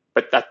extension,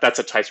 but that's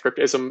a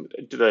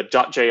TypeScriptism. The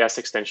 .js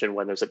extension,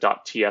 when there's a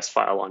 .ts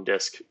file on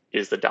disk,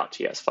 is the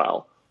 .ts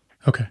file.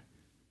 Okay.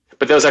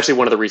 But that was actually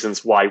one of the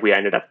reasons why we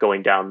ended up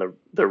going down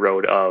the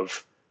road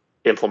of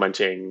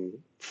implementing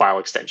file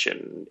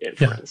extension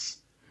inference.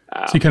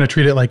 Yeah. So you kind of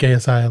treat it like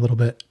ASI a little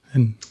bit.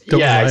 And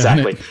yeah,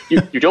 exactly.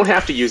 You don't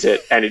have to use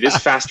it, and it is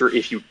faster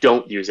if you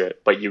don't use it,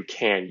 but you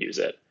can use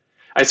it.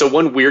 And so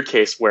one weird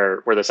case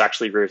where this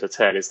actually rears its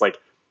head is like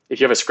if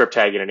you have a script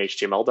tag in an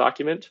HTML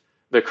document,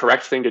 the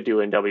correct thing to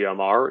do in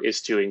WMR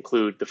is to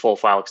include the full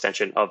file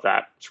extension of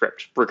that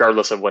script,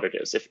 regardless of what it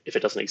is. If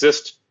it doesn't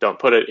exist, don't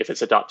put it. If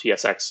it's a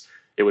 .tsx,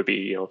 it would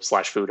be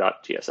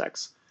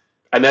 /foo.tsx.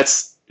 And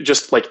that's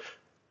just like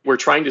we're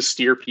trying to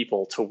steer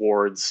people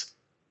towards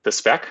the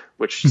spec,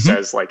 which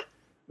says like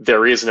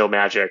there is no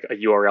magic. A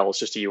URL is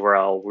just a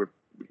URL.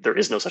 There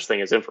is no such thing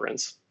as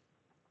inference.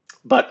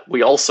 But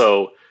we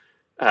also,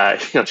 to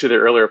the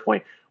earlier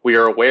point, we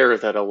are aware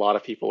that a lot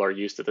of people are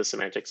used to the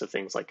semantics of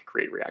things like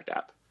Create React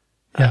App,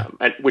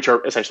 which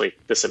are essentially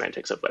the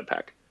semantics of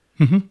Webpack.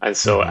 And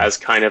so as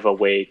kind of a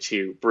way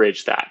to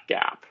bridge that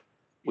gap,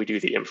 we do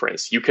the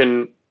inference. You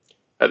can,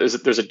 there's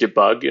a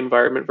debug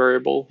environment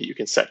variable that you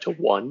can set to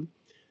 1,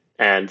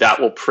 and that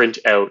will print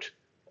out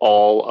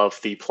all of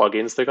the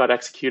plugins that got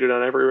executed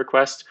on every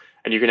request.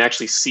 And you can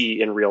actually see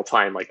in real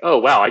time, like, oh,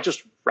 wow, I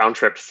just round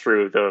tripped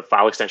through the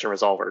file extension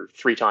resolver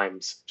 3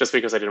 times just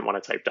because I didn't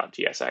want to type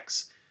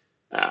 .tsx.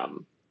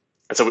 And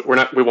so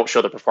we won't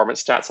show the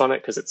performance stats on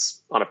it because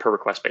it's on a per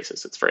request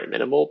basis. It's very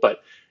minimal,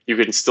 but you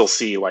can still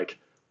see like,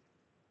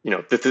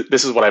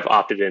 this is what I've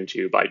opted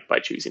into by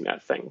choosing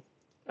that thing.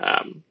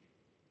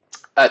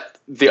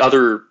 The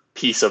other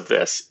piece of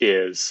this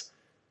is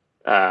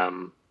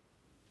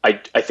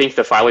I think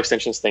the file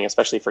extensions thing,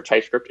 especially for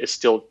TypeScript, is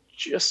still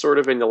just sort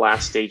of in the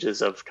last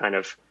stages of kind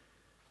of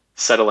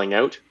settling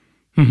out.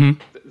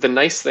 Mm-hmm. The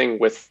nice thing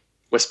with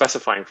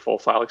specifying full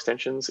file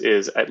extensions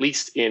is, at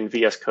least in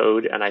VS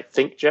Code and I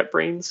think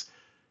JetBrains,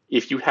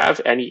 if you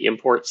have any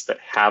imports that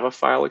have a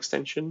file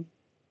extension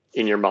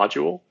in your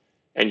module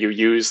and you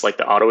use like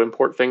the auto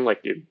import thing,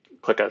 like you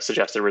click a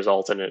suggested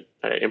result and it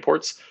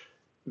imports,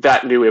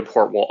 that new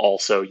import will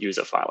also use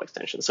a file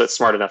extension. So it's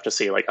smart enough to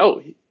see like,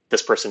 oh,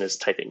 this person is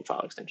typing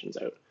file extensions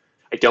out.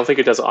 I don't think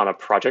it does it on a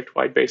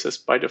project-wide basis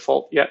by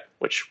default yet,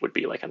 which would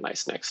be like a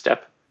nice next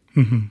step.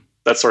 Mm-hmm.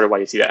 That's sort of why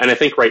you see that. And I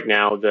think right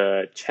now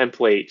the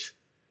template,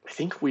 I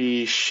think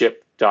we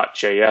ship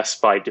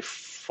 .js by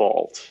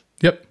default.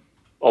 Yep.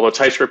 Although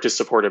TypeScript is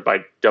supported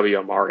by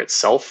WMR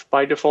itself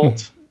by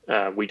default,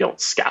 we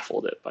don't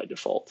scaffold it by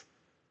default.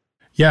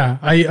 Yeah,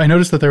 I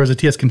noticed that there was a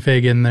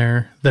tsconfig in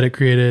there that it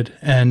created,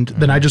 and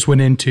then I just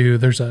went into,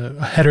 there's a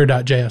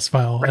header.js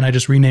file, and I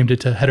just renamed it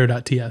to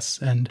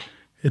header.ts, and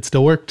it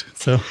still worked.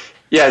 So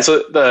yeah,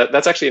 so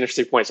that's actually an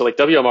interesting point. So like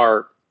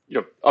WMR,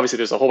 obviously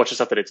there's a whole bunch of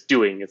stuff that it's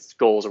doing, its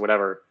goals or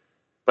whatever.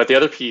 But the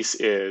other piece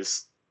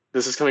is,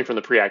 this is coming from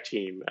the Preact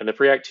team, and the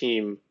Preact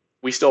team,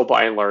 we still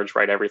by and large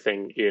write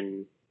everything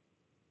in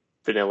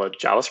vanilla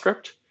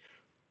JavaScript.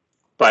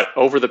 But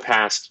over the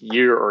past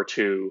year or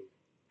two,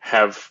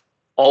 have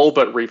all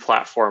but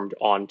replatformed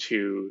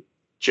onto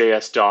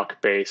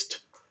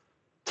JS-doc-based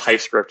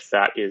TypeScript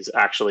that is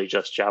actually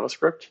just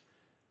JavaScript,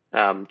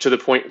 to the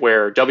point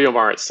where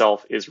WMR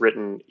itself is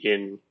written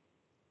in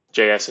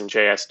JS and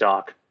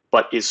JS-doc,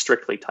 but is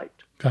strictly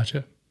typed.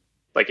 Gotcha.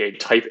 Like a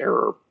type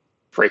error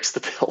breaks the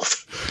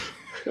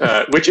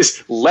build, which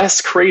is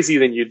less crazy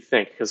than you'd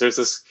think, because there's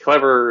this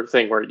clever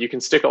thing where you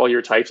can stick all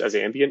your types as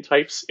ambient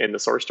types in the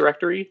source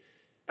directory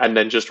and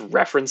then just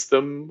reference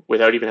them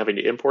without even having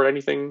to import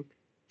anything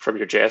from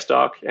your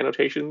JS-doc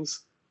annotations.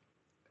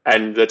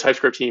 And the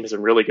TypeScript team has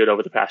been really good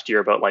over the past year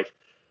about like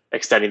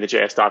extending the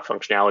JS-doc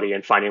functionality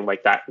and finding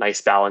like that nice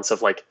balance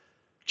of like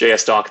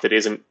JS-doc that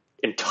isn't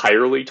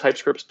entirely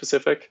TypeScript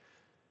specific.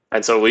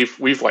 And so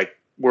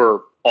we're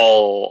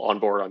all on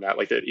board on that.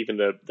 Like even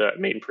the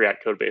main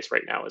Preact code base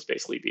right now is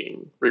basically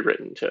being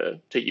rewritten to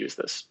use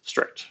this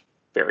strict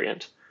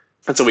variant.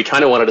 And so we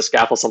kind of wanted to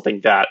scaffold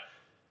something that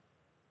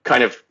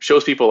kind of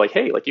shows people like,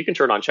 hey, like you can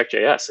turn on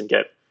check.js and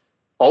get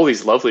all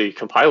these lovely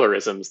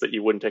compilerisms that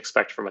you wouldn't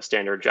expect from a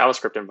standard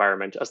JavaScript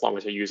environment, as long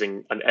as you're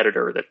using an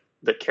editor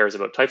that cares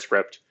about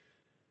TypeScript.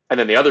 And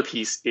then the other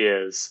piece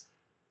is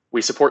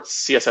we support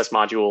CSS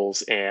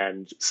modules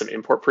and some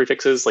import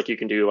prefixes. Like you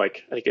can do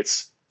like, I think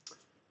it's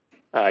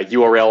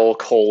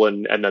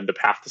URL : and then the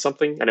path to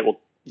something. And it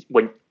will,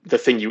 when the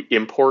thing you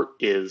import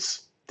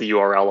is the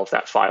URL of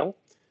that file,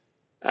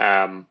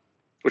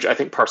 which I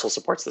think Parcel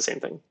supports the same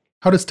thing.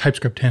 How does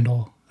TypeScript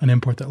handle an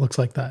import that looks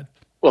like that?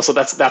 Well, so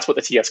that's what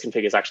the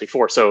tsconfig is actually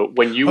for. So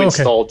when you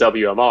install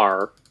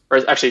WMR,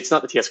 or actually it's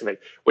not the tsconfig,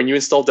 when you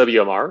install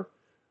WMR,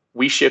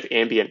 we ship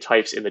ambient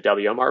types in the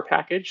WMR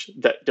package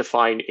that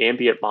define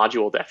ambient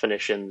module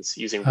definitions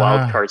using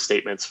wildcard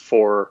statements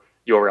for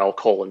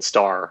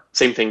URL : *.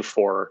 Same thing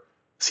for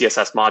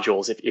CSS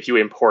modules. If you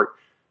import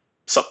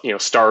some,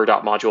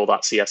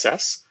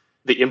 star.module.css,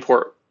 the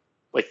import,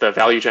 like the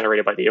value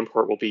generated by the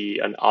import, will be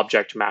an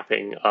object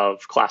mapping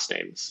of class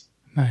names.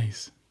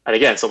 Nice. And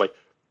again, so like,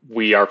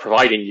 we are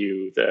providing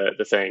you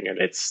the thing, and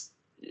it's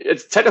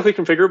technically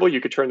configurable. You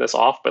could turn this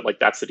off, but like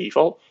that's the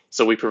default.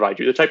 So we provide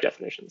you the type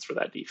definitions for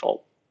that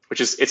default,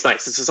 it's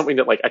nice. This is something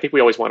that like I think we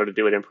always wanted to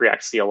do it in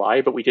Preact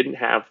CLI, but we didn't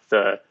have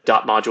the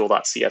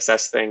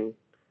 .module.css thing,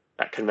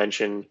 that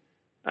convention,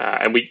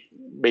 and we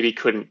maybe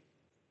couldn't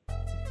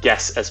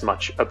guess as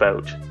much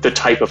about the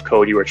type of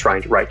code you were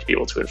trying to write to be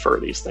able to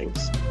infer these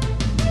things.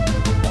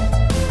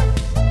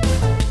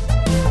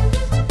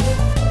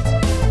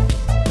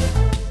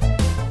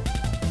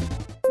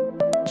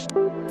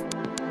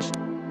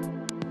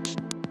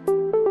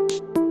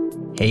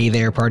 Hey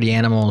there, party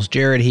animals.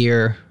 Jerod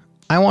here.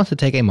 I want to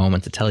take a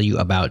moment to tell you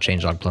about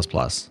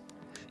Changelog++.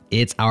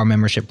 It's our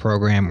membership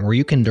program where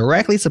you can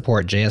directly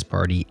support JS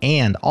Party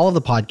and all of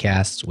the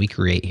podcasts we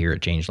create here at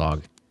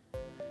Changelog.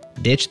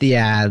 Ditch the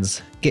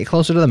ads, get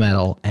closer to the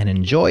metal, and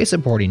enjoy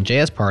supporting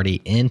JS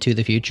Party into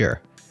the future.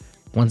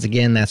 Once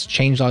again, that's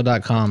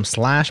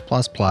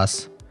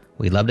changelog.com/++.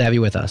 We'd love to have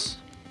you with us.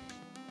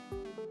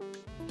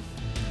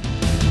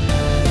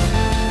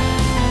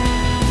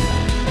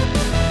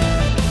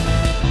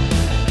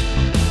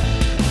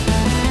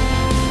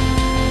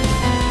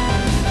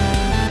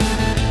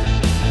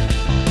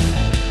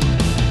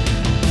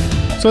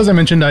 So as I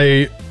mentioned,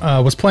 I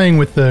was playing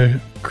with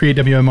the create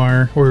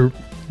WMR or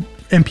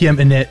npm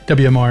init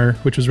WMR,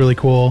 which was really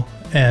cool,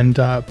 and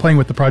playing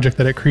with the project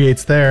that it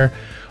creates there.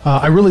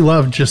 I really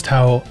loved just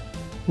how,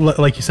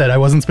 like you said, I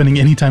wasn't spending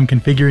any time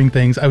configuring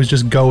things. I was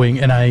just going,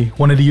 and I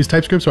wanted to use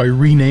TypeScript, so I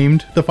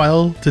renamed the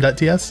file to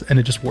 .ts, and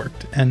it just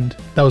worked, and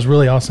that was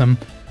really awesome.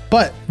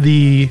 But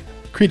the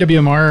Create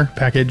WMR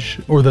package,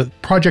 or the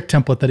project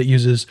template that it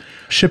uses,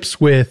 ships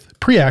with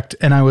Preact,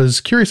 and I was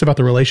curious about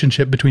the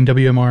relationship between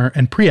WMR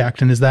and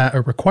Preact, and is that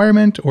a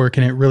requirement, or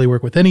can it really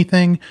work with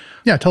anything?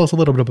 Yeah, tell us a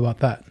little bit about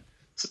that.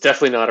 It's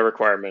definitely not a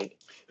requirement.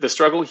 The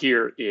struggle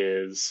here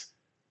is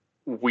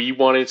we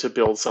wanted to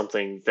build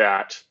something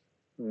that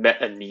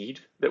met a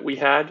need that we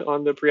had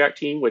on the Preact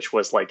team, which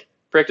was like,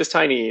 Preact is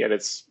tiny and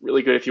it's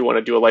really good if you want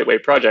to do a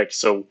lightweight project.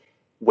 So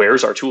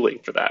where's our tooling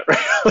for that, right?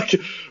 Like,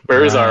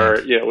 where's our,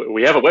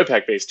 we have a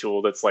Webpack-based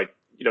tool that's like,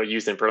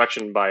 used in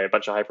production by a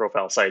bunch of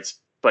high-profile sites,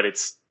 but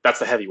that's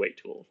the heavyweight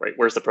tool, right?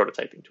 Where's the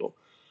prototyping tool?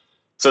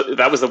 So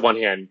that was the one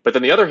hand. But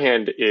then the other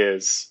hand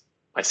is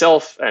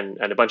myself and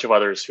a bunch of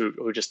others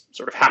who just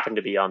sort of happened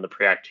to be on the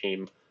Preact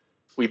team.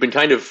 We've been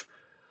kind of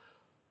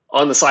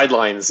on the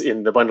sidelines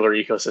in the bundler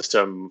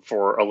ecosystem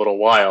for a little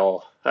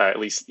while, at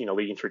least,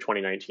 leading through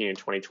 2019 and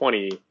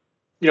 2020,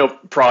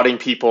 prodding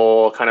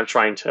people, kind of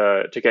trying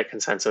to get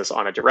consensus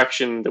on a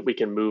direction that we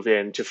can move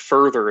in to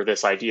further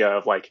this idea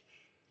of like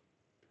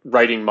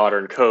writing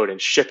modern code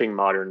and shipping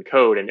modern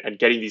code and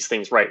getting these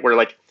things right. Where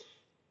like,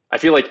 I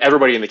feel like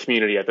everybody in the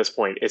community at this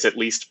point is at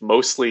least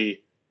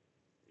mostly,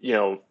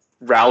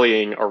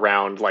 rallying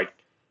around like,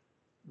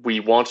 we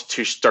want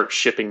to start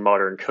shipping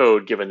modern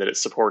code given that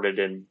it's supported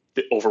in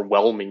the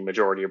overwhelming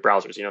majority of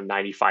browsers.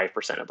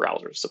 95% of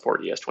browsers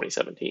support ES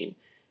 2017.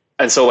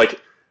 And so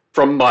like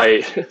from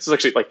this is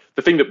actually like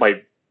the thing that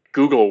my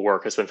Google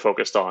work has been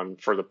focused on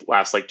for the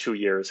last like 2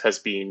 years has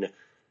been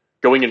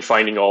going and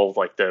finding all of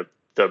like the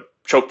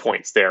choke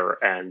points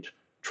there and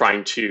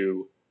trying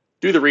to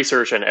do the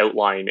research and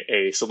outline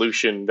a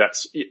solution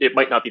it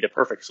might not be the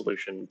perfect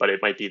solution, but it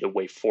might be the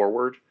way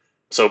forward.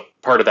 So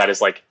part of that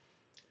is like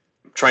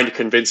trying to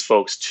convince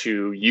folks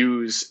to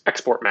use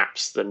export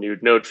maps, the new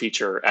node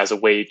feature, as a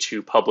way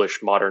to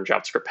publish modern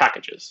JavaScript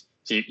packages.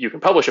 So you can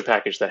publish a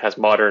package that has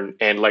modern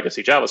and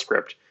legacy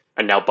JavaScript,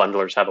 and now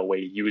bundlers have a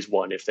way to use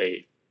one if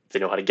they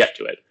know how to get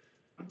to it.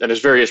 And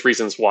there's various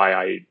reasons why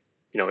I,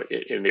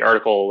 in the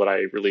article that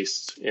I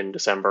released in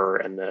December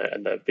and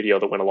the video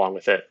that went along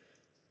with it,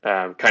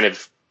 kind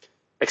of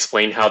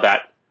explain how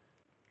that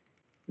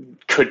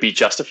could be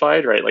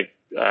justified, right? Like,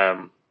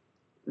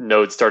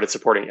 Node started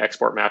supporting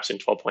export maps in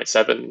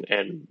 12.7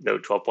 and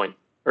Node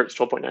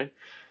 12.9.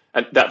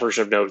 And that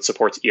version of Node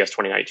supports ES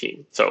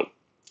 2019. So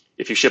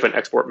if you ship an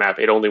export map,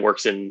 it only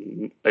works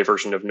in a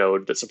version of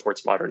Node that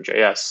supports modern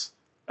JS.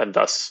 And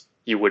thus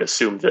you would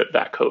assume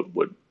that code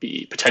would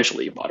be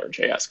potentially modern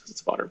JS because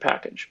it's a modern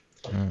package.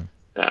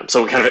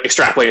 So we kind of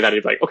extrapolated that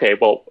and be like, okay,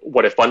 well,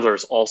 what if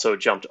bundlers also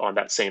jumped on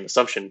that same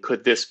assumption?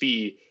 Could this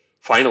be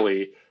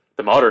finally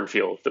the modern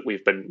field that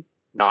we've been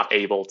not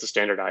able to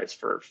standardize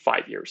for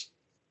 5 years?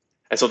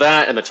 And so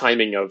that and the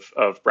timing of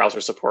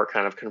browser support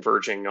kind of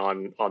converging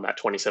on that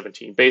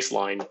 2017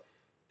 baseline,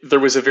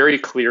 there was a very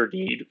clear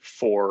need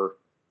for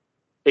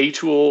a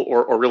tool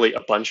or really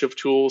a bunch of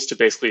tools to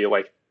basically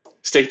like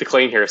stake the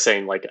claim here,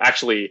 saying like,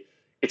 actually,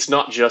 it's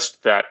not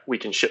just that we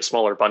can ship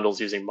smaller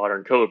bundles using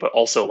modern code, but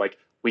also like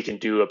we can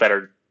do a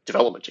better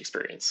development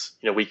experience.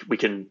 We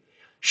can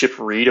ship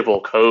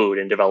readable code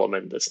in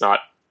development that's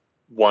not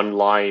one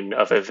line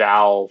of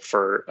eval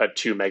for a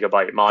 2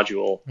 megabyte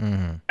module.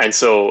 Mm-hmm. And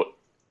so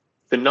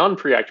the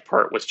non-Preact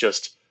part was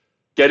just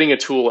getting a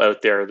tool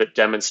out there that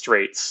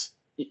demonstrates,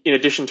 in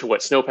addition to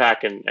what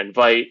Snowpack and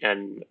Vite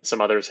and some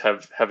others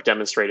have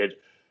demonstrated,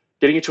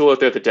 getting a tool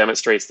out there that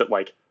demonstrates that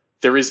like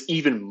there is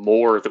even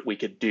more that we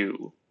could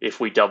do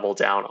if we double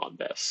down on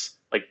this.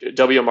 Like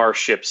WMR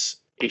ships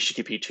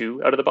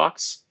HTTP2 out of the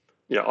box.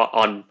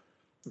 On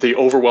the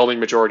overwhelming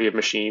majority of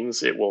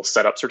machines, it will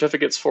set up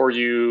certificates for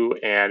you,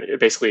 and it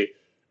basically,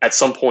 at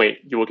some point,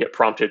 you will get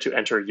prompted to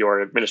enter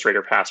your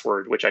administrator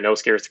password, which I know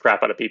scares the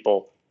crap out of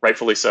people,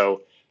 rightfully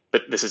so.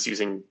 But this is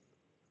using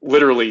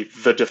literally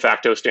the de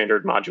facto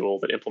standard module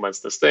that implements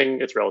this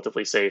thing. It's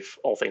relatively safe,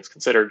 all things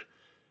considered.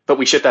 But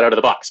we ship that out of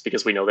the box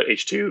because we know that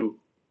H2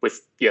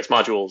 with ES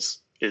modules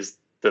is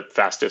the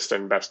fastest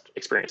and best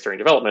experience during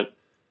development.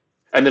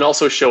 And then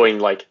also showing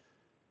like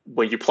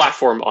when you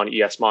platform on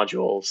ES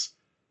modules,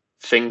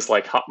 things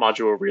like hot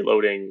module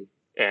reloading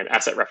and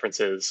asset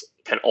references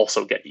can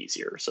also get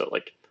easier. So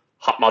like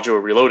hot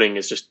module reloading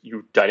is just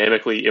you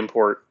dynamically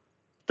import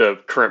the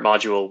current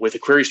module with a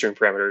query string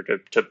parameter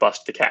to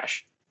bust the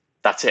cache.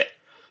 That's it.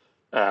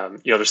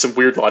 There's some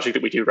weird logic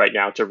that we do right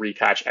now to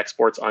repatch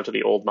exports onto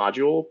the old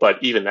module,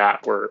 but even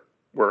that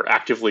we're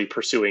actively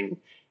pursuing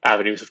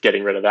avenues of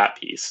getting rid of that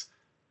piece.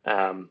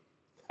 And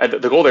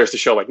the goal there is to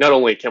show like not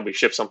only can we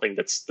ship something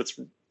that's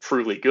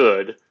truly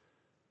good,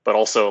 but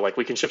also like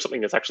we can ship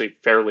something that's actually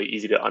fairly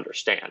easy to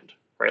understand,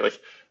 right? Like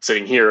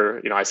sitting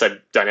here, I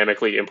said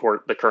dynamically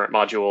import the current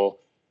module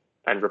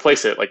and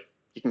replace it. Like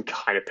you can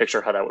kind of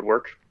picture how that would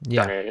work.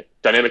 Yeah.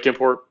 Dynamic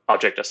import,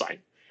 object assign,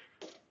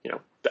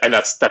 and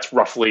that's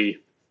roughly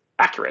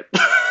accurate.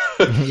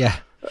 Yeah.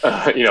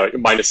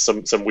 Minus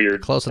some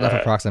weird close enough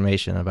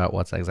approximation about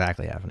what's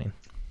exactly happening.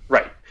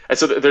 Right. And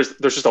so there's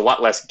just a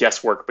lot less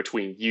guesswork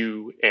between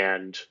you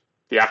and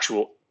the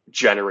actual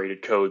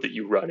generated code that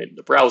you run in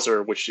the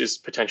browser, which is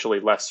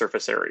potentially less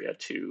surface area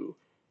to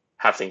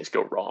have things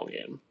go wrong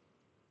in.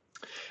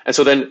 And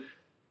so then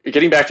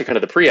getting back to kind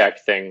of the Preact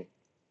thing,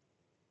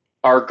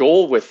 our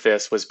goal with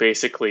this was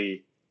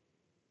basically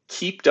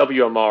keep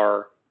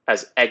WMR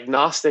as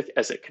agnostic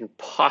as it can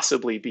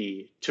possibly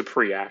be to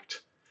Preact,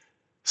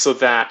 so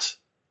that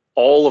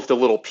all of the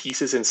little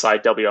pieces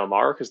inside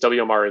WMR, because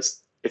WMR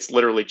it's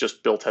literally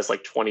just built as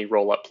like 20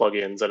 rollup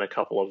plugins and a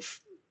couple of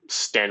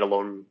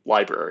standalone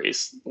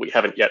libraries we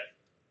haven't yet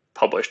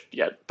published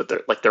yet,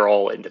 but they're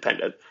all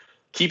independent.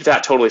 Keep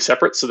that totally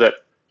separate so that,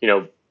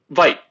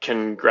 Vite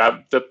can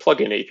grab the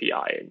plugin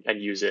API and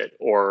use it.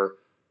 Or,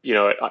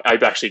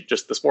 I've actually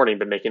just this morning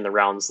been making the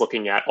rounds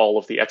looking at all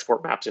of the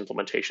export maps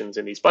implementations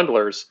in these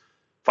bundlers,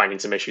 finding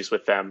some issues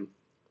with them.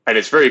 And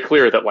it's very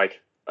clear that,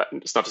 like,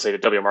 it's not to say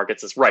that WMR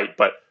gets this right,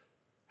 but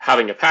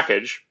having a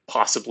package,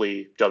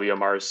 possibly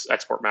WMR's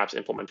export maps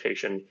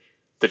implementation,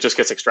 that just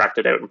gets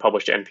extracted out and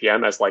published to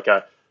NPM as like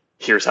a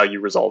here's how you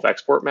resolve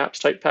export maps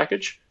type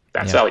package,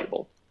 that's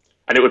valuable.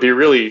 And it would be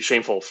really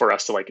shameful for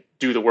us to like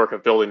do the work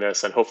of building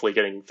this and hopefully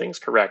getting things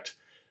correct,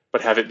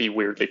 but have it be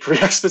weirdly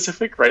Preact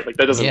specific, right? Like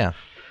that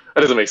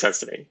doesn't make sense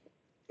to me.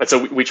 And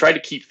so we tried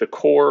to keep the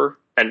core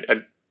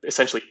and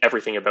essentially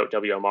everything about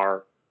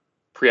WMR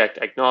Preact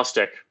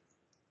agnostic,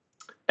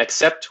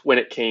 except when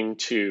it came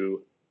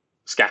to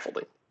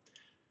scaffolding.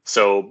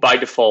 So by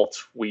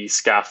default, we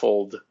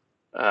scaffold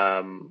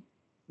the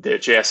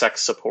JSX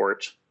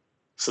support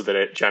so that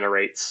it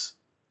generates,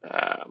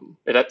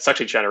 it's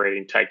actually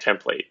generating tag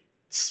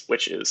templates,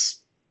 which is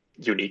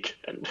unique.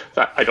 And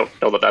I don't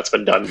know that that's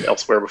been done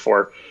elsewhere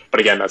before. But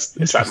again, it's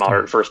that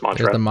modern first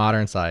mantra. There's the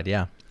modern side,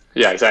 yeah.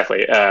 Yeah,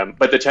 exactly.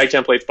 But the tag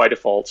templates by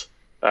default,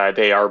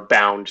 they are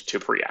bound to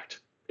Preact.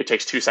 It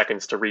takes 2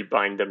 seconds to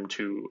rebind them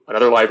to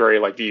another library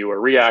like Vue or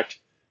React,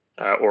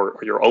 or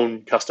your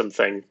own custom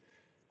thing.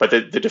 But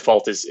the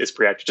default is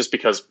Preact, just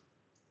because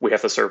we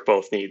have to serve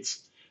both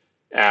needs.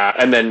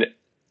 And then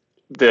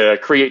the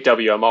create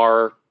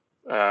WMR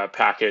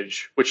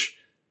package, which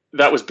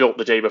that was built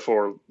the day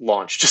before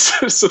launch,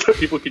 just so that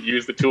people could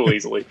use the tool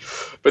easily.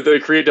 But the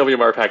create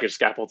WMR package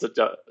scaffolds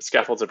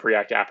a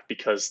Preact app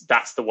because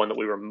that's the one that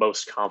we were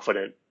most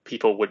confident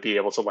people would be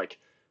able to like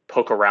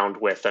poke around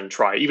with and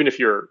try. Even if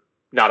you're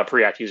not a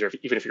Preact user,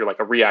 even if you're like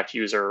a React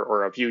user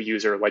or a Vue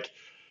user, like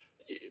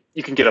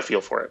you can get a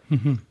feel for it.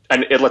 Mm-hmm.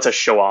 And it lets us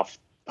show off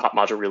hot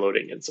module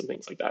reloading and some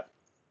things like that.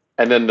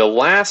 And then the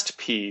last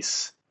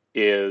piece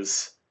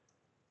is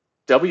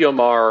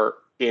WMR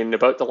in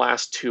about the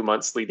last 2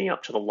 months leading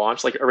up to the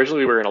launch. Like originally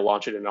we were going to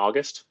launch it in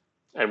August,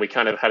 and we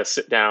kind of had to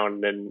sit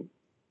down and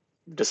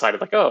decided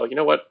like, oh, you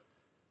know what?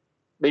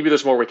 Maybe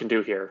there's more we can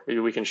do here. Maybe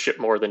we can ship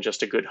more than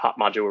just a good hot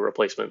module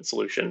replacement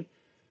solution.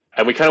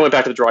 And we kind of went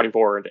back to the drawing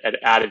board and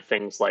added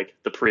things like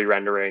the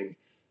pre-rendering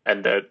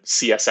and the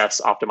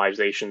CSS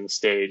optimization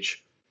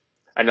stage.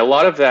 And a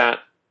lot of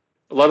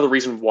the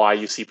reason why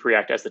you see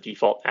Preact as the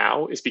default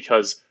now is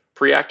because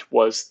Preact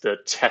was the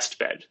test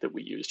bed that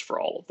we used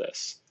for all of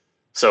this.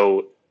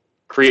 So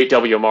create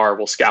WMR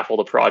will scaffold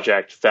a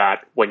project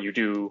that when you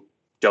do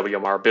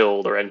WMR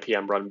build or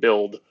NPM run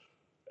build,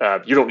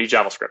 you don't need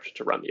JavaScript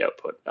to run the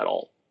output at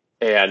all.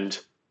 And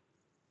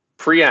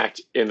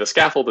Preact in the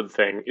scaffolded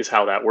thing is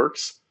how that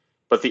works.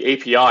 But the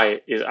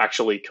API is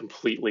actually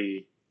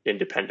completely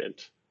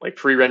independent. Like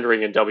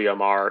pre-rendering in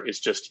WMR is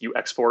just you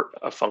export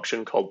a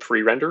function called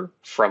pre-render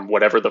from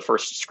whatever the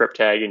first script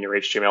tag in your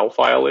HTML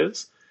file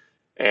is.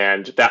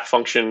 And that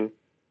function,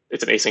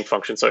 it's an async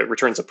function, so it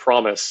returns a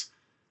promise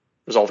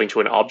resolving to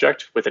an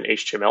object with an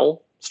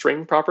HTML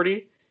string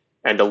property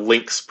and a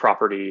links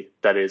property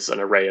that is an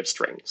array of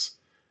strings.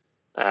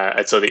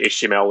 And so the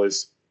HTML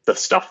is the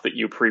stuff that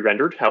you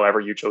pre-rendered, however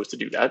you chose to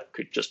do that.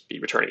 Could just be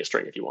returning a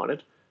string if you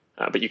wanted.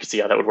 But you can see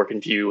how that would work in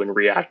Vue and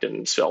React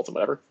and Svelte and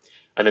whatever.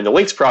 And then the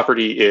links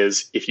property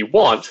is, if you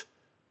want,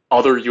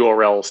 other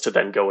URLs to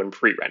then go and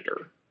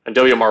pre-render. And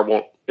WMR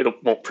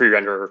won't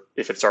pre-render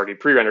if it's already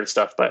pre-rendered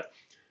stuff, but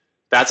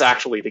that's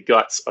actually the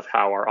guts of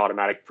how our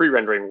automatic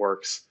pre-rendering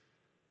works.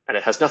 And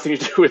it has nothing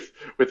to do with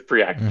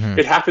Preact. Mm-hmm.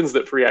 It happens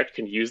that Preact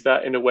can use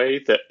that in a way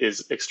that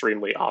is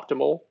extremely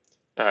optimal.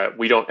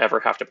 We don't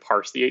ever have to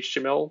parse the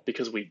HTML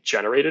because we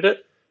generated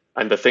it.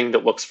 And the thing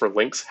that looks for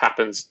links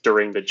happens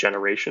during the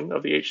generation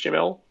of the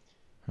HTML.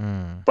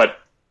 But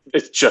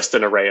it's just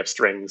an array of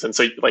strings. And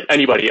so like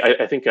anybody,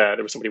 I think there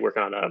was somebody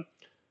working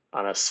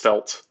on a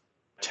Svelte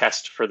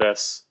test for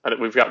this. And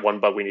we've got one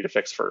bug we need to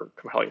fix for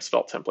compiling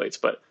Svelte templates,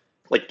 but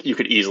like you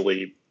could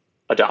easily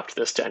adopt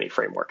this to any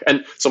framework.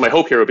 And so my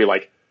hope here would be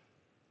like,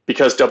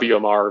 because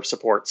WMR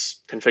supports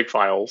config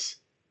files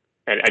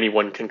and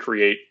anyone can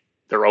create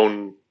their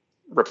own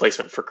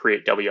replacement for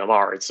create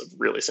WMR, it's a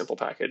really simple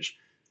package.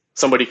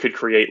 Somebody could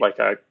create like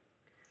a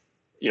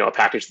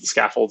package that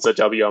scaffolds a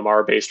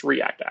WMR based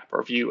React app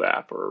or Vue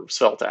app or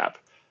Svelte app.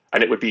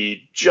 And it would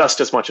be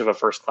just as much of a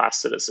first class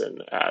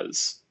citizen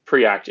as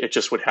Preact. It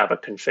just would have a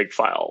config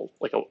file,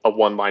 like a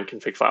one-line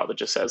config file that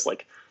just says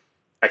like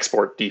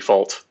export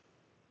default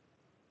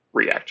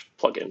React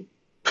plugin.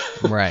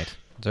 Right.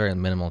 Very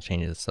minimal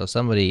changes. So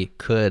somebody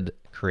could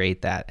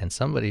create that, and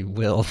somebody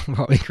will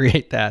probably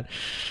create that.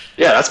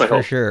 Yeah, that's my for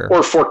hope. Sure.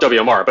 Or fork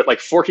WMR, but like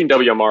forking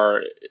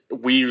WMR,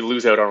 we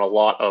lose out on a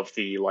lot of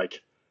the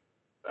like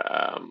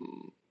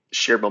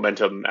shared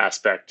momentum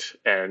aspect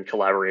and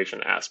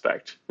collaboration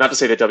aspect. Not to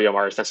say that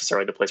WMR is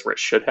necessarily the place where it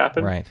should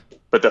happen, Right.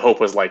 but the hope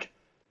was like,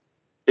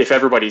 if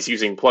everybody's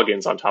using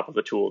plugins on top of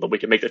the tool, then we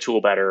can make the tool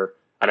better.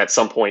 And at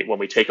some point, when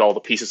we take all the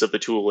pieces of the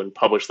tool and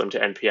publish them to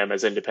NPM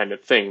as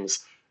independent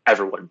things,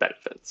 everyone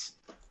benefits.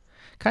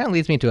 Kind of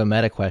leads me to a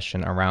meta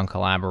question around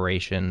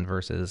collaboration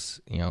versus,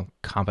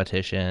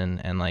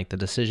 competition, and like the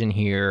decision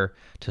here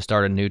to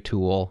start a new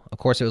tool. Of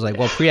course, it was like,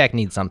 well, Preact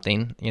needs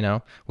something,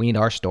 we need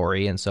our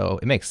story. And so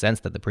it makes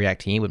sense that the Preact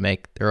team would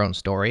make their own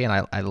story. And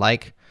I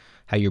like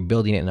how you're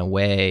building it in a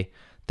way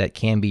that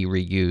can be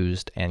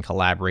reused and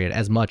collaborated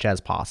as much as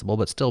possible,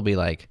 but still be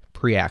like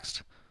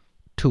Preact's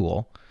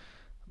tool.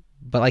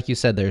 But like you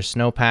said, there's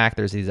Snowpack,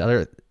 there's these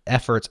other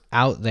efforts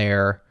out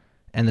there,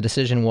 and the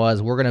decision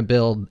was, we're going to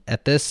build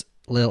at this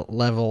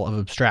level of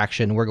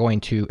abstraction, we're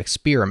going to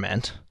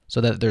experiment so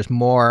that there's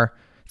more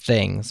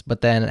things.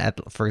 But then at,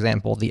 for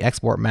example, the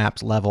export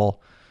maps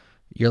level,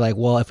 you're like,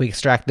 well, if we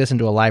extract this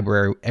into a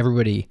library,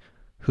 everybody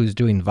who's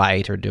doing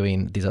Vite or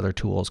doing these other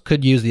tools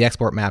could use the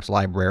export maps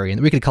library,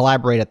 and we could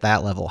collaborate at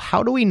that level.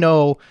 How do we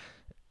know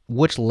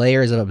which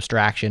layers of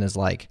abstraction is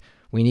like,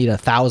 we need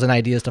 1,000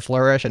 ideas to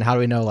flourish, and how do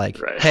we know, like,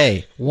 right,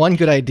 hey, one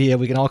good idea,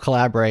 we can all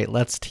collaborate,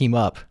 let's team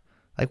up?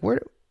 Like, where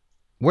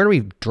do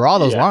we draw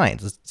those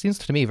lines? It seems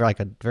to me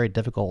like a very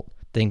difficult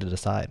thing to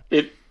decide.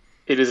 It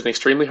is an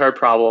extremely hard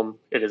problem.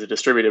 It is a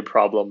distributed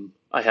problem.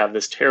 I have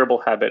this terrible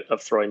habit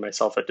of throwing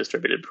myself at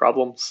distributed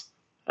problems.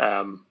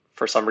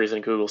 For some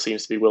reason, Google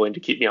seems to be willing to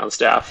keep me on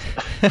staff,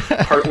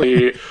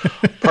 partly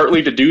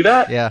to do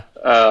that. Yeah.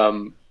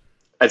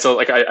 And so,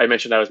 like I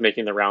mentioned, I was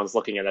making the rounds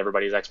looking at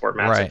everybody's export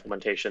maps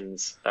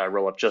implementations.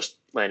 Rollup just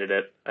landed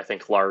it. I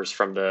think Lars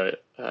from the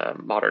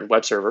modern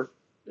web server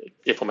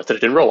implemented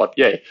it in Rollup.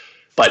 Yay.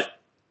 But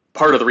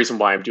part of the reason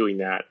why I'm doing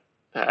that,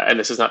 and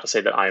this is not to say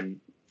that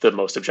I'm the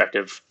most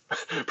objective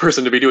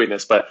person to be doing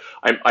this, but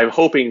I'm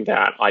hoping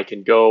that I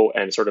can go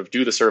and sort of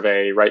do the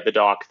survey, write the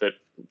doc that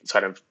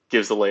kind of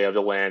gives the lay of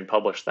the land,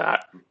 publish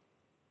that,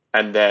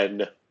 and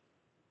then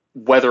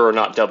whether or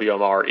not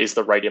WMR is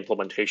the right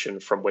implementation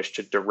from which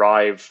to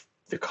derive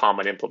the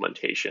common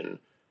implementation,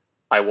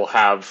 I will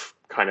have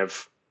kind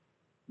of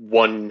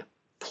one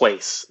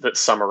place that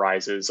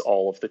summarizes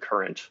all of the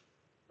current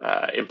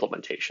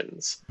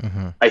implementations.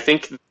 Mm-hmm. I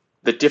think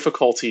the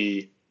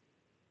difficulty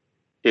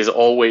is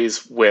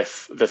always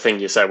with the thing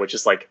you said, which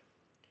is like,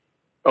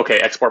 okay,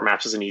 export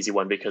maps is an easy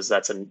one because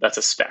that's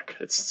a spec.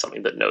 It's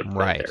something that Node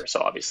put there.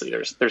 So obviously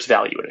there's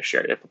value in a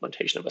shared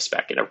implementation of a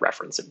spec in a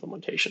reference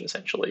implementation,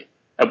 essentially.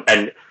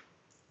 And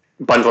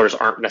bundlers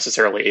aren't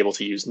necessarily able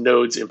to use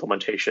Node's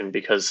implementation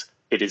because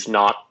it is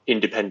not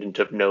independent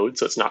of Node,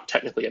 so it's not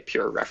technically a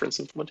pure reference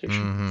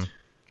implementation. Mm-hmm.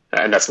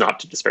 And that's not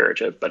to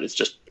disparage it, but it's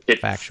just it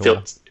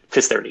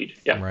fits their need.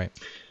 Yeah. Right.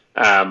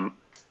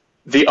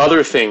 The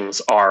other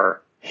things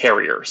are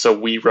hairier. So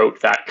we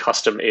wrote that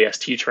custom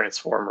AST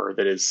transformer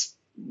that is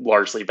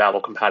largely Babel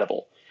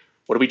compatible.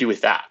 What do we do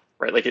with that?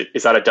 Right? Like,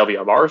 is that a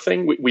WMR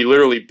thing? We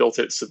literally built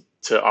it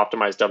to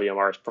optimize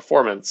WMR's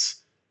performance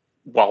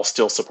while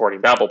still supporting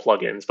Babel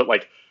plugins. But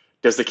like,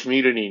 does the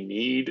community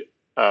need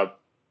a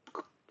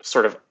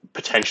sort of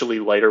potentially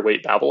lighter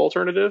weight Babel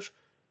alternative?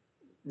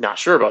 Not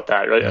sure about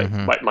that. Right?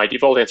 Mm-hmm. My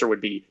default answer would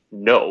be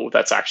no.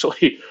 That's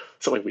actually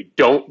something we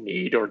don't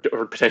need or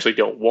potentially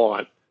don't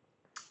want.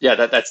 Yeah,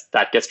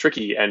 that gets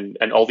tricky, and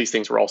all these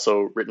things were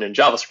also written in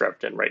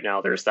JavaScript, and right now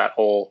there's that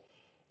whole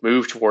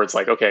move towards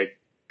like, okay,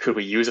 could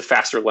we use a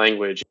faster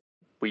language?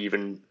 We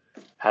even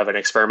have an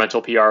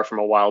experimental PR from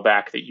a while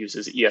back that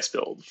uses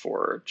ESBuild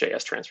for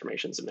JS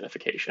transformations and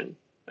minification,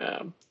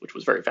 which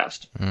was very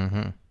fast.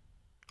 Mm-hmm.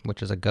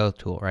 Which is a Go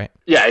tool, right?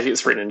 Yeah,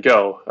 it's written in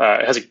Go.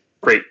 It has a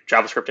great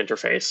JavaScript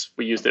interface.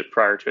 We used it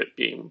prior to it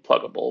being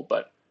pluggable,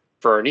 but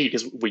for our need,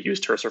 because we use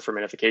Trsor for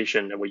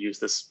minification and we use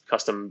this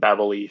custom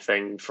Babel-y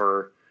thing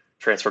for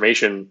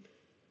transformation,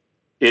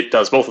 it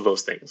does both of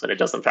those things, and it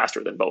does them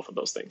faster than both of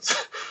those things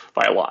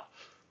by a lot.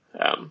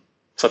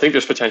 So I think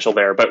there's potential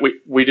there, but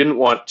we didn't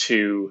want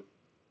to.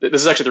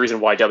 This is actually the reason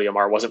why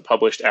WMR wasn't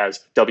published as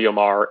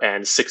WMR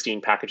and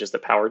 16 packages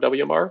that power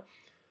WMR.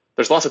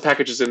 There's lots of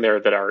packages in there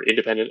that are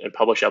independent and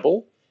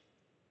publishable,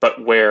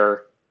 but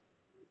where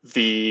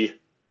the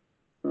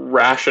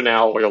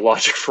rationale or the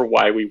logic for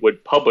why we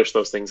would publish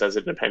those things as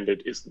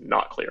independent is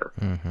not clear,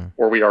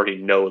 or we already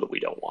know that we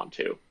don't want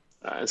to.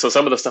 And so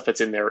some of the stuff that's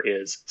in there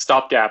is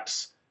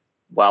stopgaps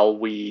while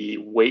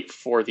we wait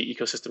for the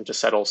ecosystem to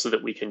settle so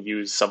that we can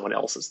use someone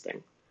else's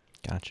thing.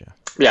 Gotcha.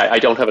 Yeah, I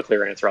don't have a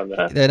clear answer on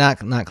that. They're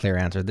not clear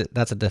answer.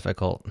 That's a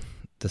difficult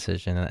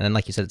decision. And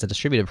like you said, it's a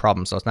distributed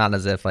problem, so it's not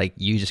as if like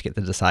you just get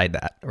to decide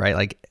that, right?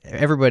 Like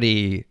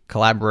everybody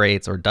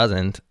collaborates or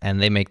doesn't,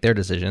 and they make their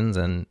decisions,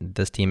 and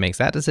this team makes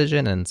that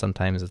decision, and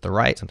sometimes it's the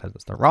right, sometimes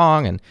it's the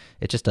wrong, and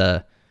it's just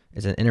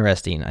is an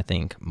interesting, I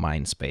think,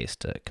 mind space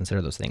to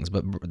consider those things.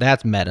 But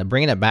that's meta.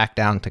 Bringing it back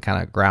down to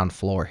kind of ground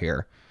floor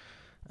here.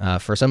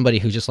 For somebody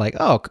who's just like,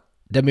 oh,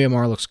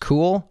 WMR looks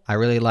cool. I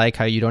really like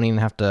how you don't even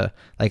have to,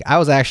 like, I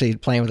was actually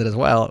playing with it as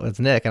well with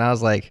Nick, and I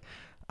was like,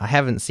 I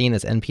haven't seen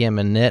this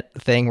npm init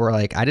thing where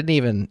like I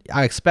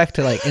expect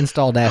to like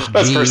install -g.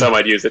 That's the first time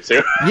I'd use it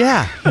too.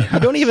 Yeah.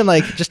 You don't even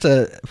like, just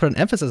to put an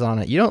emphasis on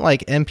it, you don't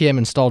like npm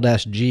install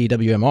 -g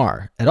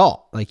WMR at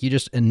all. Like you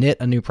just init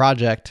a new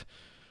project,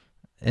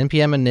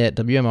 npm init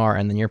WMR,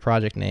 and then your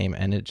project name,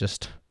 and it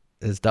just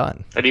is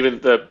done. And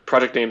even the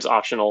project name's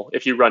optional.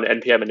 If you run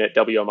npm init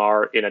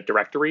WMR in a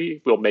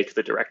directory, we'll make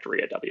the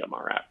directory a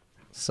WMR app.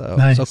 So,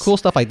 Nice. so cool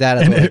stuff like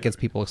that is what gets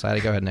people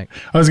excited. Go ahead, Nick.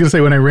 I was going to say,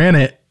 when I ran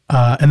it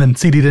and then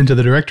CD'd into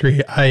the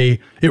directory,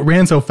 it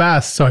ran so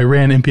fast, so I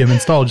ran npm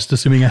install just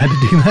assuming I had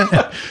to do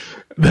that.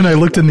 Then I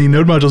looked in the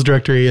node modules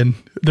directory and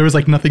there was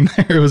like nothing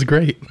there. It was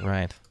great.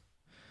 Right.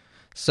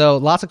 So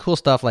lots of cool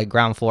stuff like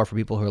ground floor for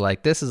people who are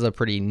like, this is a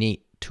pretty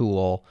neat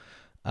tool.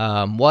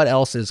 What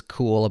else is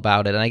cool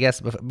about it? And I guess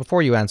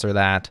before you answer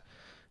that,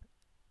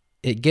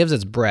 it gives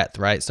its breadth,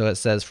 right? So it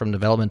says from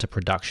development to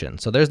production.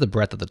 So there's the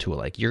breadth of the tool.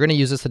 Like you're going to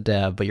use this to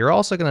dev, but you're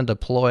also going to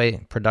deploy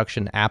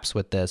production apps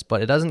with this,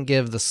 but it doesn't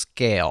give the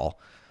scale.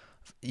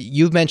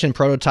 You've mentioned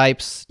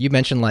prototypes. You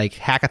mentioned like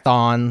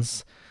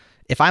hackathons.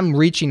 If I'm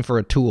reaching for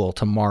a tool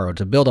tomorrow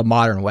to build a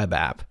modern web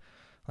app,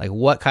 like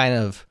what kind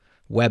of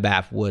web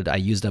app would I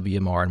use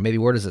WMR? And maybe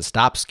where does it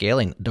stop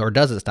scaling, or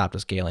does it stop to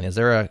scaling? Is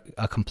there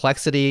a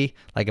complexity?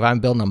 Like if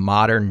I'm building a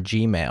modern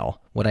Gmail,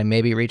 would I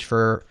maybe reach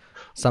for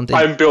something?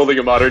 I'm building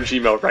a modern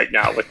Gmail right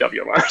now with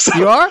WMR. So.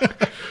 You are?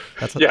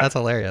 Yeah. That's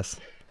hilarious.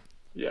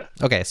 Yeah.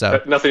 Okay,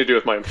 so nothing to do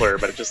with my employer,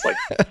 but it's just like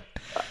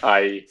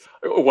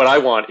what I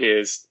want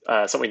is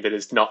something that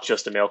is not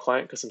just a mail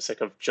client, because I'm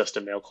sick of just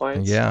a mail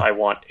client. Yeah. I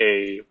want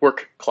a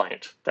work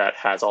client that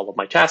has all of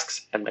my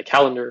tasks and my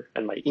calendar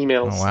and my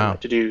emails and my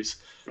to-dos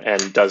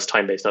and does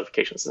time-based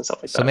notifications and stuff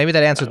like that. So maybe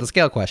that answers the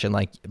scale question.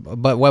 Like,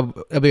 but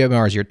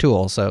WMR is your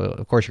tool, so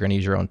of course you're going to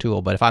use your own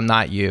tool. But if I'm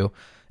not you,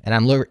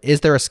 and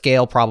is there a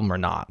scale problem or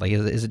not? Like,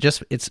 is it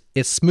just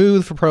it's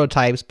smooth for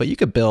prototypes, but you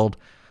could build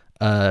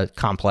a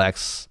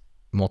complex,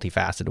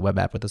 multifaceted web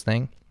app with this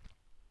thing?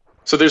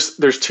 So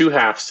there's two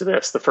halves to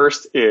this. The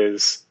first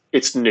is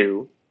it's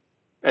new,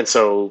 and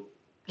so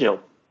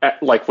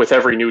like with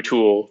every new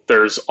tool,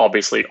 there's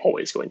obviously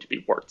always going to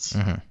be warts.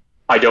 Mm-hmm.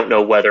 I don't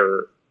know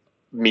whether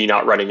me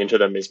not running into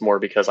them is more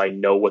because I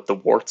know what the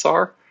warts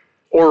are,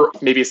 or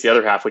maybe it's the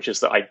other half, which is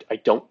that I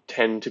don't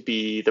tend to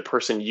be the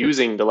person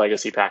using the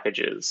legacy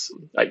packages.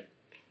 I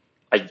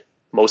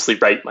mostly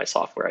write my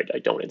software. I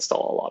don't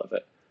install a lot of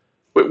it,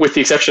 with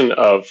the exception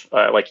of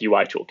like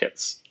UI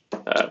toolkits,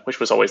 which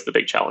was always the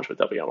big challenge with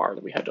WMR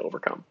that we had to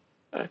overcome,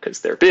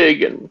 because they're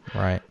big and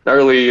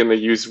gnarly, and they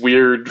use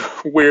weird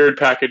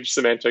package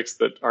semantics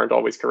that aren't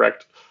always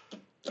correct.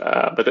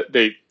 But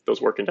those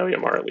work in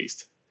WMR at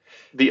least.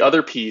 The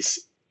other piece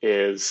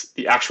is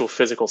the actual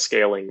physical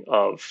scaling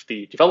of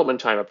the development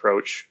time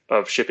approach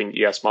of shipping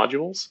ES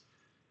modules.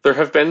 There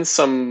have been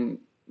some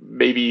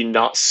maybe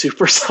not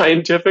super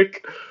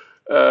scientific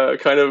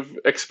kind of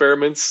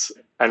experiments,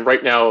 and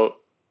right now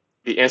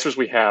the answers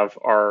we have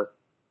are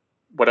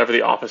whatever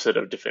the opposite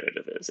of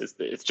definitive is.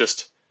 It's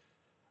just,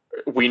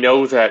 we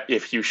know that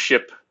if you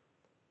ship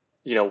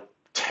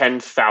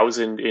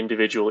 10,000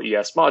 individual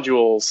ES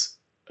modules,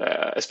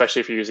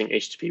 especially if you're using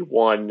HTTP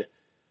 1,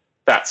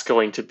 that's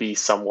going to be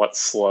somewhat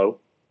slow.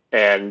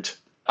 And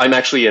I'm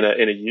actually in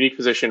a unique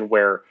position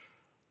where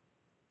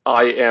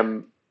I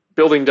am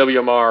building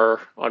WMR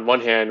on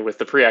one hand with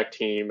the Preact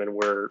team, and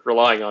we're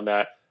relying on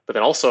that. But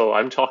then also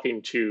I'm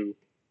talking to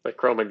the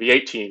Chrome and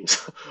V8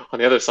 teams on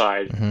the other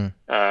side,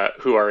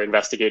 who are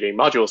investigating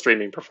module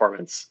streaming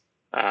performance.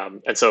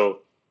 And so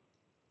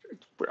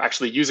we're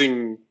actually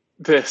using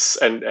this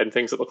and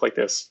things that look like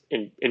this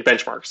in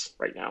benchmarks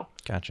right now.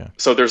 Gotcha.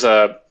 So there's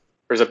a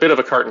bit of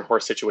a cart and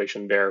horse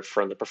situation there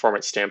from the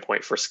performance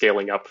standpoint for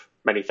scaling up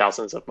many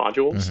thousands of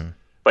modules. Mm-hmm.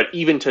 But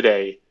even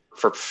today,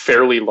 for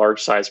fairly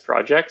large size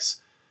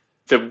projects,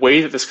 the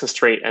way that this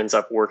constraint ends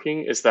up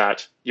working is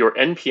that your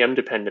NPM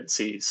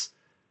dependencies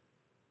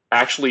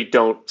actually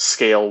don't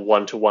scale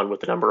one-to-one with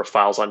the number of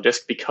files on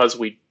disk, because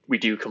we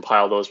do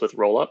compile those with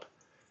rollup.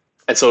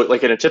 And so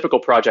like in a typical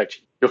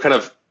project,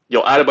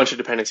 you'll add a bunch of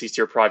dependencies to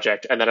your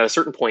project, and then at a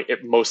certain point,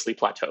 it mostly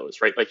plateaus,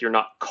 right? Like you're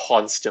not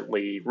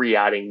constantly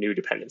re-adding new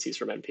dependencies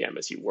from NPM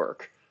as you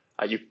work.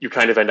 You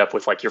kind of end up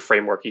with like your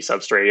frameworky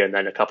substrate and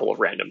then a couple of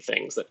random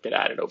things that get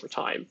added over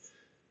time.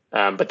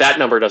 But that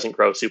number doesn't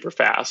grow super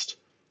fast,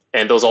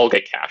 and those all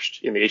get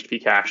cached in the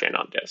HTTP cache and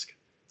on disk.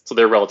 So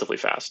they're relatively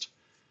fast.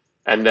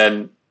 And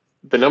then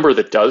the number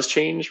that does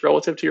change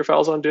relative to your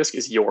files on disk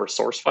is your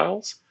source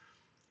files.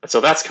 And so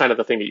that's kind of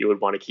the thing that you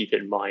would want to keep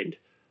in mind.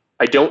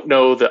 I don't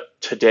know that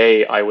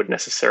today I would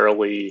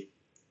necessarily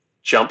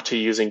jump to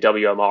using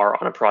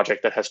WMR on a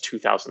project that has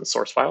 2,000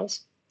 source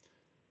files.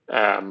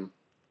 I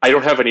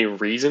don't have any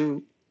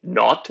reason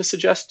not to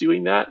suggest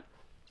doing that.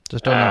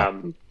 Just don't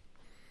know.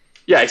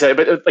 Yeah,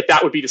 exactly. But like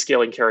that would be the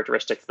scaling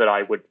characteristic that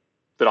I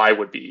that I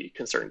would be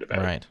concerned about.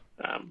 Right.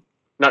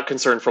 Not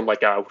concerned from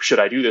like a should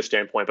I do this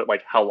standpoint, but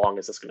like how long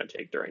is this going to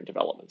take during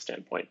development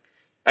standpoint.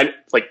 And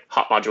like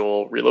hot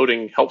module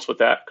reloading helps with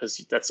that, because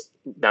that's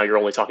now you're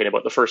only talking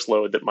about the first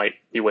load that might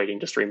be waiting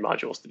to stream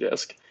modules to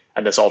disk.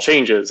 And this all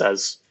changes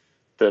as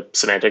the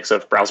semantics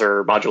of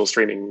browser module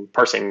streaming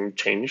parsing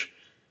change.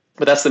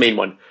 But that's the main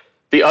one.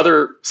 The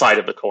other side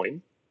of the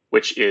coin,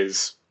 which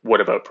is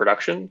what about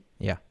production?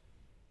 Yeah.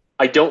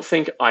 I don't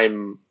think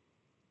I'm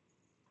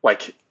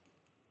like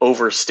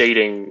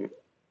overstating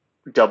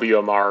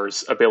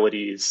WMR's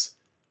abilities.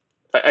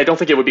 I don't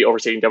think it would be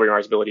overstating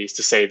WMR's abilities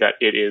to say that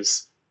it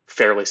is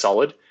fairly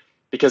solid,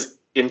 because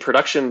in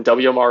production,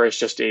 WMR is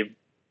just a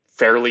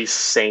fairly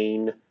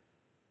sane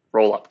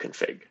roll-up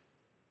config.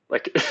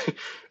 Like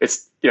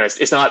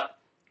it's not,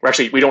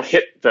 we don't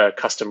hit the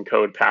custom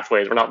code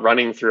pathways. We're not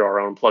running through our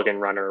own plugin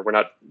runner. We're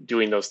not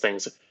doing those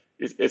things.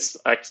 It's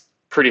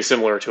pretty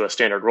similar to a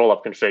standard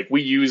roll-up config.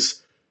 We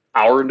use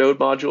our node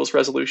modules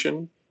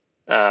resolution,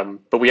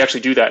 but we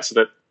actually do that so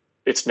that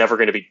it's never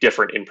going to be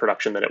different in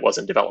production than it was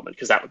in development,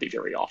 because that would be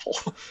very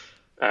awful.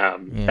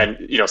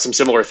 And some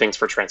similar things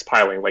for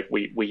transpiling. Like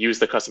we use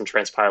the custom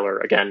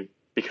transpiler again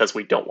because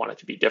we don't want it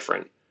to be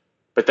different.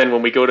 But then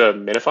when we go to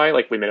minify,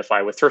 like we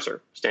minify with Terser,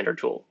 standard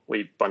tool.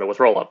 We bundle with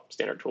Rollup,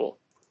 standard tool.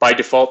 By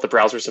default, the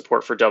browser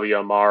support for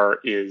WMR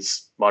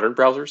is modern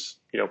browsers,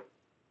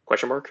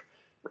 question mark.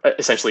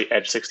 Essentially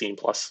Edge 16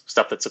 plus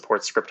stuff that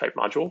supports script type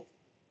module.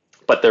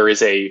 But there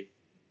is a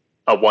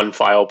one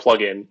file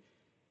plugin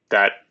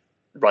that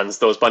runs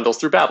those bundles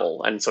through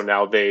Babel. And so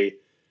now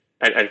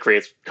and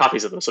creates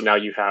copies of them. So now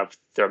you have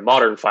their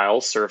modern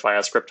files served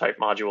via script type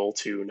module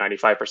to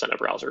 95% of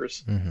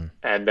browsers. Mm-hmm.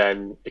 And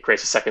then it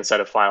creates a second set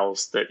of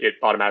files that it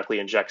automatically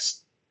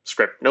injects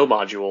script no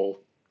module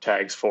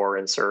tags for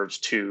and serves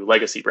to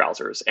legacy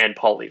browsers and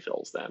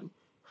polyfills them.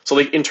 So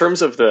like in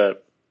terms of the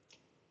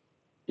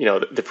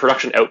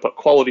production output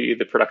quality,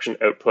 the production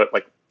output,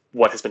 like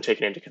what has been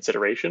taken into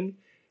consideration,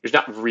 there's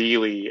not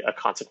really a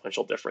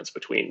consequential difference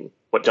between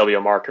what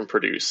WMR can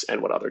produce and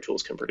what other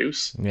tools can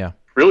produce. Yeah.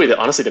 Really,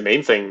 honestly, the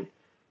main thing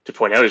to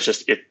point out is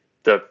just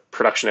the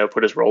production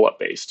output is rollup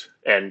based,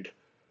 and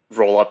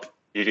rollup,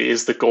 it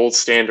is the gold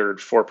standard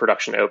for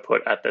production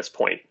output at this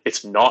point.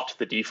 It's not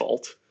the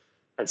default.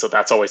 And so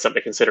that's always something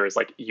to consider, is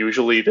like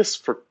usually this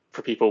for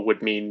people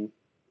would mean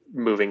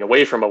moving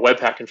away from a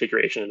Webpack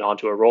configuration and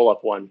onto a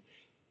rollup one.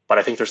 But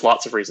I think there's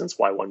lots of reasons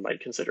why one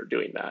might consider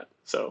doing that.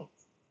 So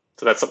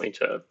that's something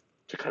to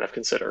kind of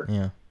consider.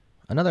 Yeah.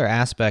 Another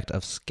aspect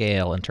of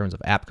scale in terms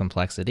of app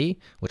complexity,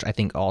 which I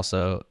think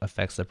also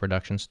affects the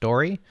production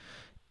story,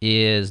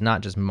 is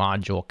not just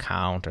module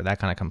count or that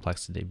kind of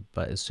complexity,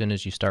 but as soon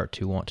as you start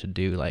to want to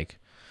do like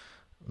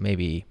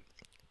maybe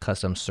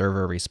custom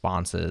server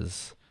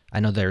responses, I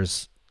know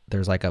there's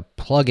like a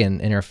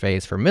plugin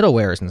interface for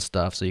middlewares and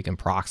stuff, so you can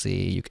proxy,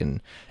 you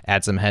can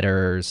add some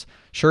headers.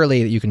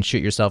 Surely you can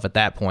shoot yourself at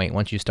that point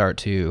once you start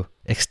to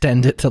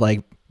extend it to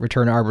like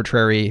return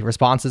arbitrary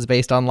responses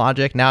based on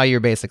logic. Now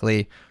you're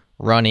basically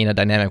running a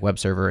dynamic web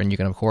server, and you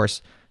can of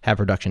course have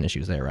production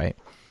issues there, right?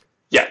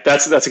 Yeah,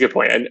 that's a good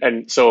point.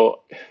 And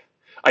so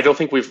I don't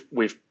think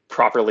we've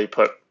properly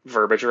put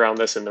verbiage around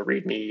this in the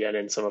README and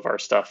in some of our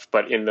stuff,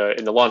 but in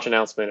the launch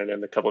announcement and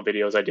in the couple of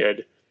videos I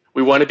did,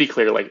 we want to be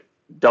clear, like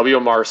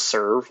WMR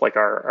serve, like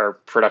our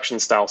production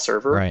style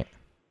server, right?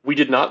 We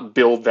did not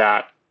build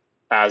that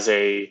as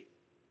a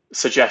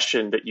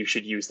suggestion that you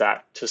should use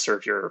that to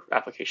serve your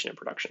application in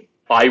production.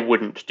 I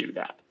wouldn't do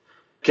that,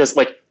 because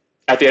like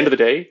at the end of the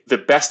day, the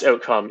best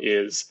outcome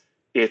is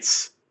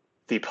it's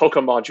the Polka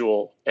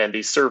module and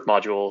the serve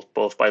module,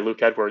 both by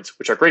Luke Edwards,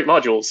 which are great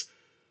modules,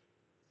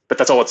 but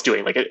that's all it's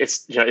doing. Like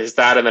it's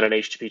that and then an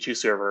HTTP2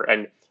 server.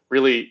 And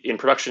really in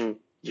production,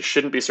 you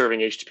shouldn't be serving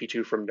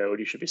HTTP2 from Node.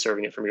 You should be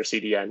serving it from your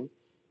CDN.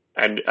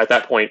 And at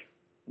that point,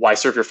 why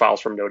serve your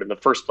files from Node in the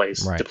first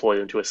place? Right. Deploy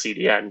them to a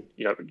CDN,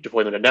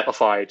 deploy them to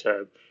Netlify,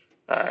 to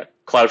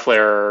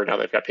Cloudflare, now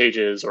they've got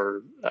Pages,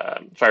 or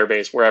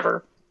Firebase,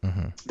 wherever.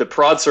 Mm-hmm. The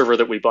prod server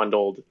that we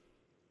bundled,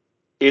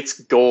 its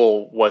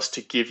goal was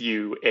to give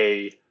you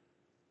a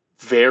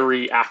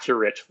very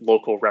accurate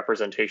local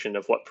representation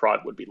of what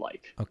prod would be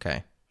like.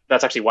 Okay.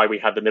 That's actually why we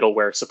have the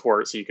middleware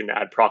support, so you can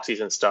add proxies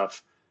and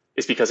stuff,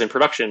 is because in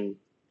production,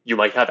 you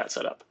might have that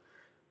set up.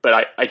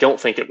 But I don't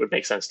think it would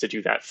make sense to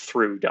do that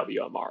through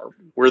WMR.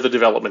 We're the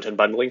development and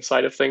bundling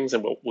side of things,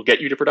 and we'll get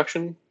you to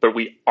production, but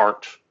we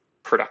aren't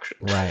production.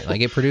 Right.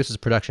 Like it produces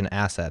production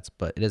assets,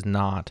 but it is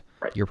not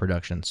right. Your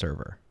production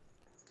server.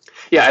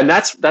 Yeah, and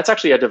that's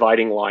actually a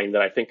dividing line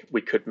that I think we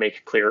could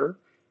make clearer.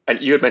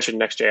 And you had mentioned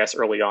Next.js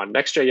early on.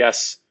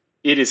 Next.js,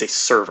 it is a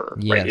server,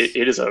 yes. Right?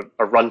 It is a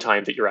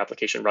runtime that your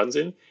application runs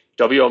in.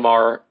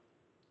 WMR,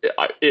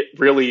 it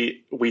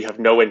really, we have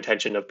no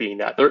intention of being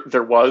that.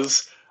 There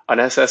was an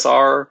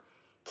SSR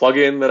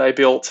plugin that I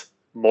built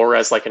more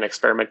as like an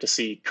experiment to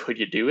see, could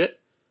you do it?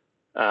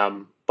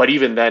 But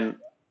even then,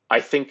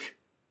 I think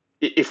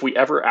if we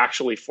ever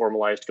actually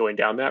formalized going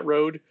down that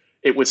road,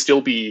 it would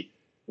still be,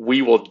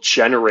 we will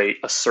generate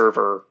a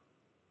server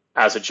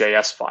as a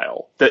JS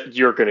file that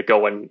you're going to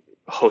go and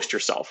host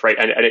yourself, right?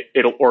 And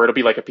it'll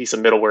be like a piece of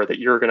middleware that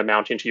you're going to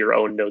mount into your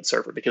own node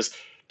server, because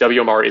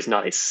WMR is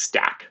not a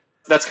stack.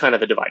 That's kind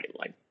of the dividing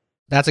line.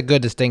 That's a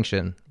good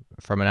distinction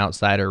from an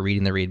outsider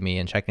reading the README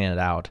and checking it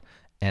out.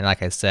 And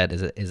like I said,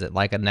 is it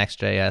like a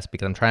Next.js?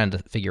 Because I'm trying to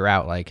figure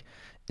out, like,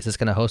 is this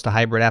going to host a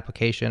hybrid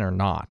application or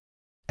not?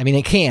 I mean,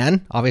 it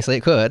can. Obviously,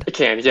 it could. It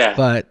can, yeah.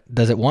 But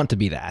does it want to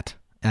be that?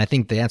 And I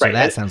think the answer to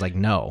that sounds like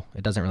no.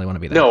 It doesn't really want to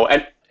be that. No,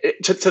 and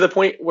to the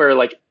point where,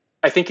 like,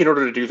 I think in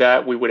order to do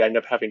that, we would end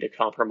up having to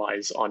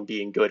compromise on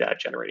being good at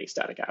generating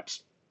static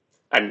apps.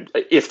 And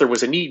if there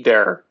was a need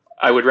there,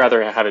 I would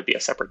rather have it be a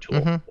separate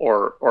tool,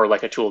 or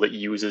like a tool that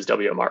uses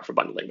WMR for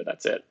bundling, but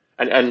that's it.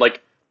 And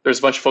like, there's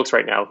a bunch of folks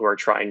right now who are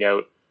trying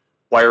out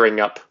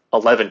wiring up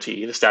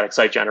 11T, the static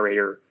site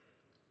generator,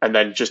 and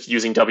then just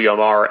using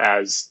WMR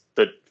as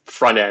the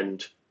front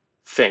end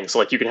thing. So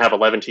like, you can have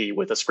 11T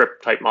with a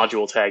script type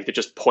module tag that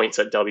just points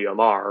at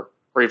WMR,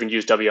 or even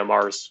use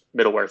WMR's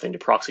middleware thing to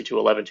proxy to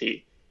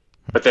 11T.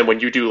 But then when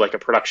you do like a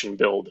production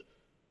build,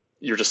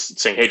 you're just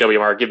saying, hey,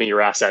 WMR, give me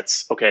your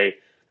assets. Okay,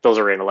 those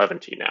are in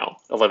 11T now.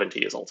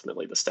 11T is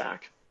ultimately the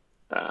stack.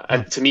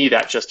 And to me,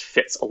 that just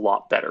fits a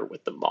lot better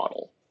with the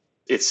model.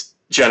 It's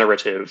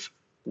generative,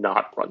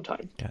 not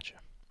runtime. Gotcha.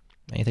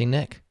 Anything,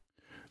 Nick?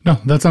 No,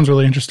 that sounds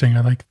really interesting.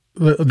 I like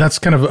that's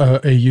kind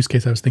of a use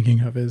case I was thinking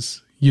of,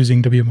 is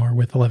using WMR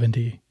with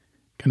 11D,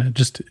 kind of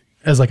just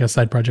as like a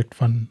side project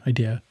fun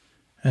idea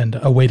and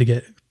a way to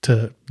get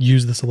to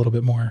use this a little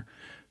bit more.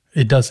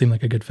 It does seem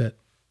like a good fit.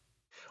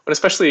 But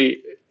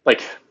especially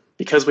like,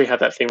 because we have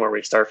that thing where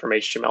we start from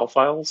HTML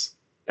files,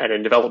 and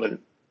in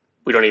development,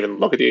 we don't even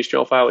look at the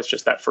HTML file. It's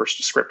just that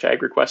first script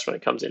tag request when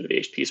it comes into the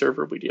HP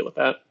server. We deal with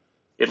that.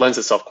 It lends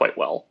itself quite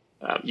well.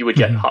 You would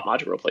get hot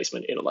module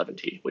replacement in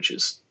 11T, which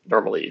is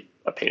normally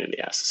a pain in the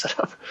ass to set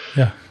up.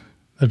 Yeah,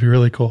 that'd be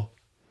really cool.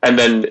 And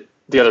then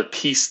the other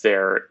piece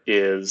there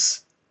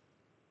is,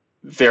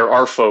 there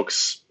are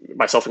folks,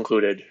 myself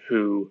included,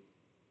 who,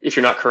 if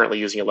you're not currently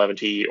using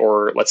 11T,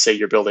 or let's say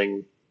you're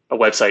building a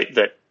website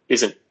that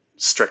isn't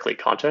strictly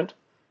content,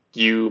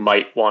 you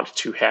might want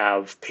to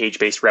have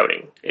page-based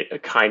routing,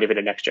 kind of in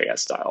a Next.js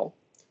style.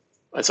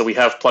 And so we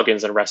have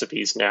plugins and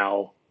recipes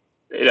now.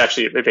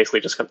 It basically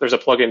just, there's a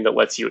plugin that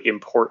lets you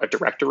import a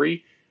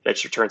directory that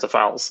just returns the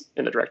files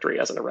in the directory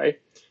as an array.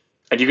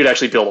 And you could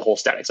actually build a whole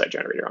static site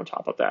generator on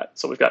top of that.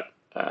 So we've got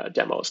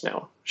demos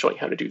now showing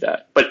how to do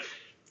that. But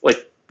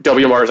like,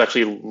 WMR is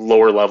actually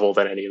lower level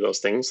than any of those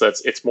things. So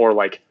it's more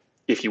like,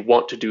 if you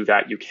want to do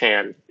that, you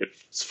can.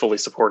 It's fully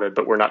supported,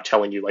 but we're not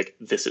telling you like,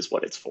 this is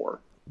what it's for.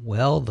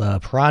 Well, the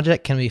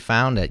project can be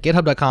found at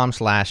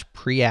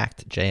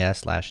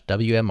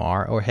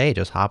github.com/preactjs/WMR, or hey,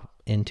 just hop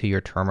into your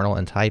terminal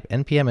and type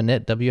npm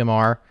init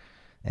WMR,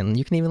 and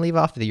you can even leave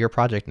off your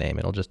project name.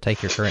 It'll just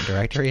take your current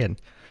directory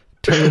and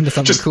turn it into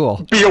something just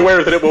cool. Be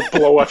aware that it will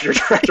blow up your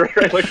directory,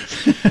 right? Like,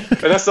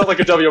 and that's not like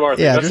a WMR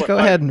thing. Yeah, that's just like, go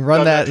ahead and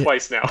run that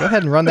twice now. Go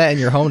ahead and run that in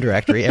your home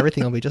directory.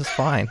 Everything will be just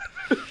fine.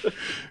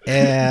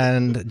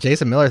 And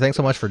Jason Miller, thanks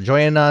so much for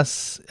joining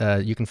us.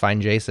 You can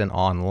find Jason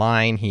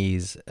online.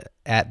 He's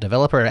at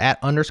developer,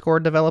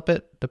 @_develop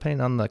it,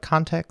 depending on the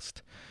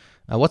context.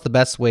 What's the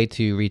best way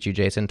to reach you,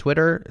 Jason?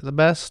 Twitter, the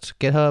best?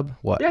 GitHub?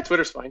 What? Yeah,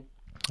 Twitter's fine.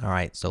 All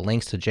right. So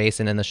links to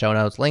Jason in the show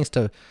notes, links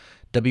to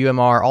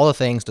WMR, all the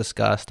things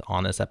discussed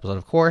on this episode,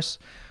 of course,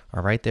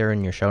 are right there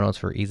in your show notes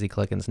for easy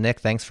clickings. Nick,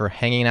 thanks for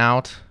hanging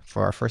out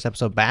for our first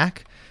episode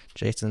back.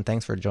 Jason,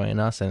 thanks for joining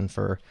us and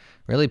for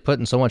really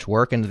putting so much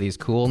work into these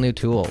cool new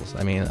tools.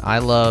 I mean, I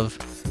love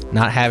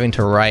not having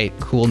to write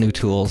cool new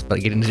tools, but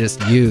getting to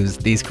just use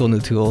these cool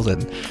new tools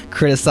and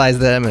criticize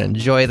them and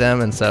enjoy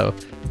them. And so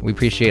we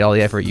appreciate all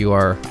the effort you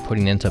are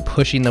putting into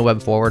pushing the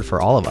web forward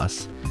for all of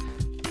us.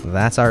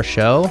 That's our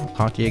show.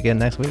 Talk to you again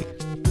next week.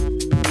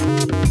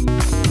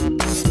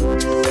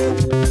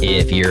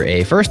 If you're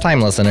a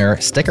first-time listener,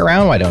 stick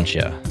around, why don't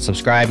you?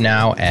 Subscribe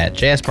now at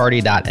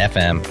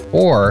jsparty.fm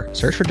or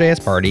search for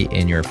JS Party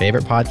in your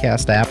favorite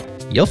podcast app.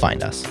 You'll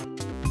find us.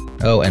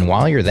 Oh, and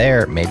while you're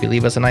there, maybe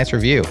leave us a nice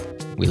review.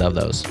 We love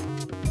those.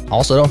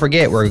 Also, don't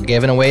forget, we're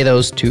giving away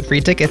those 2 free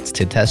tickets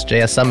to Test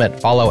JS Summit.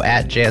 Follow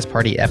at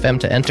JSPartyFM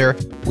to enter.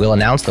 We'll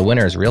announce the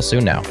winners real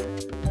soon now.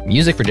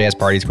 Music for JS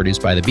Party is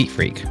produced by The Beat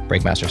Freak,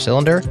 Breakmaster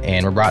Cylinder,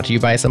 and we're brought to you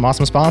by some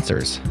awesome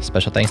sponsors.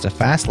 Special thanks to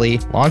Fastly,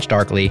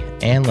 LaunchDarkly,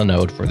 and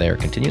Linode for their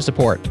continued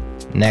support.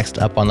 Next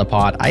up on the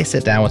pod, I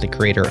sit down with the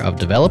creator of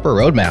Developer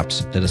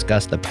Roadmaps to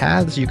discuss the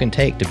paths you can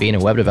take to being a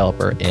web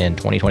developer in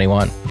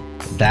 2021.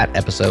 That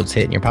episode's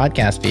hitting your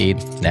podcast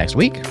feed next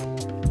week.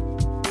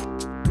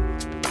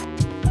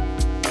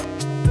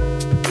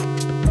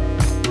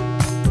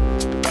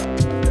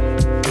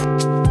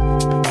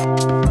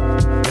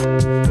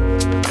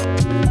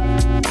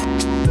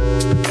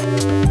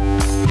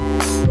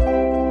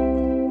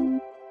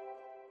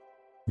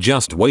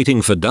 Just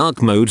waiting for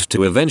dark mode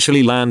to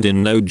eventually land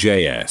in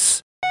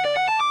Node.js.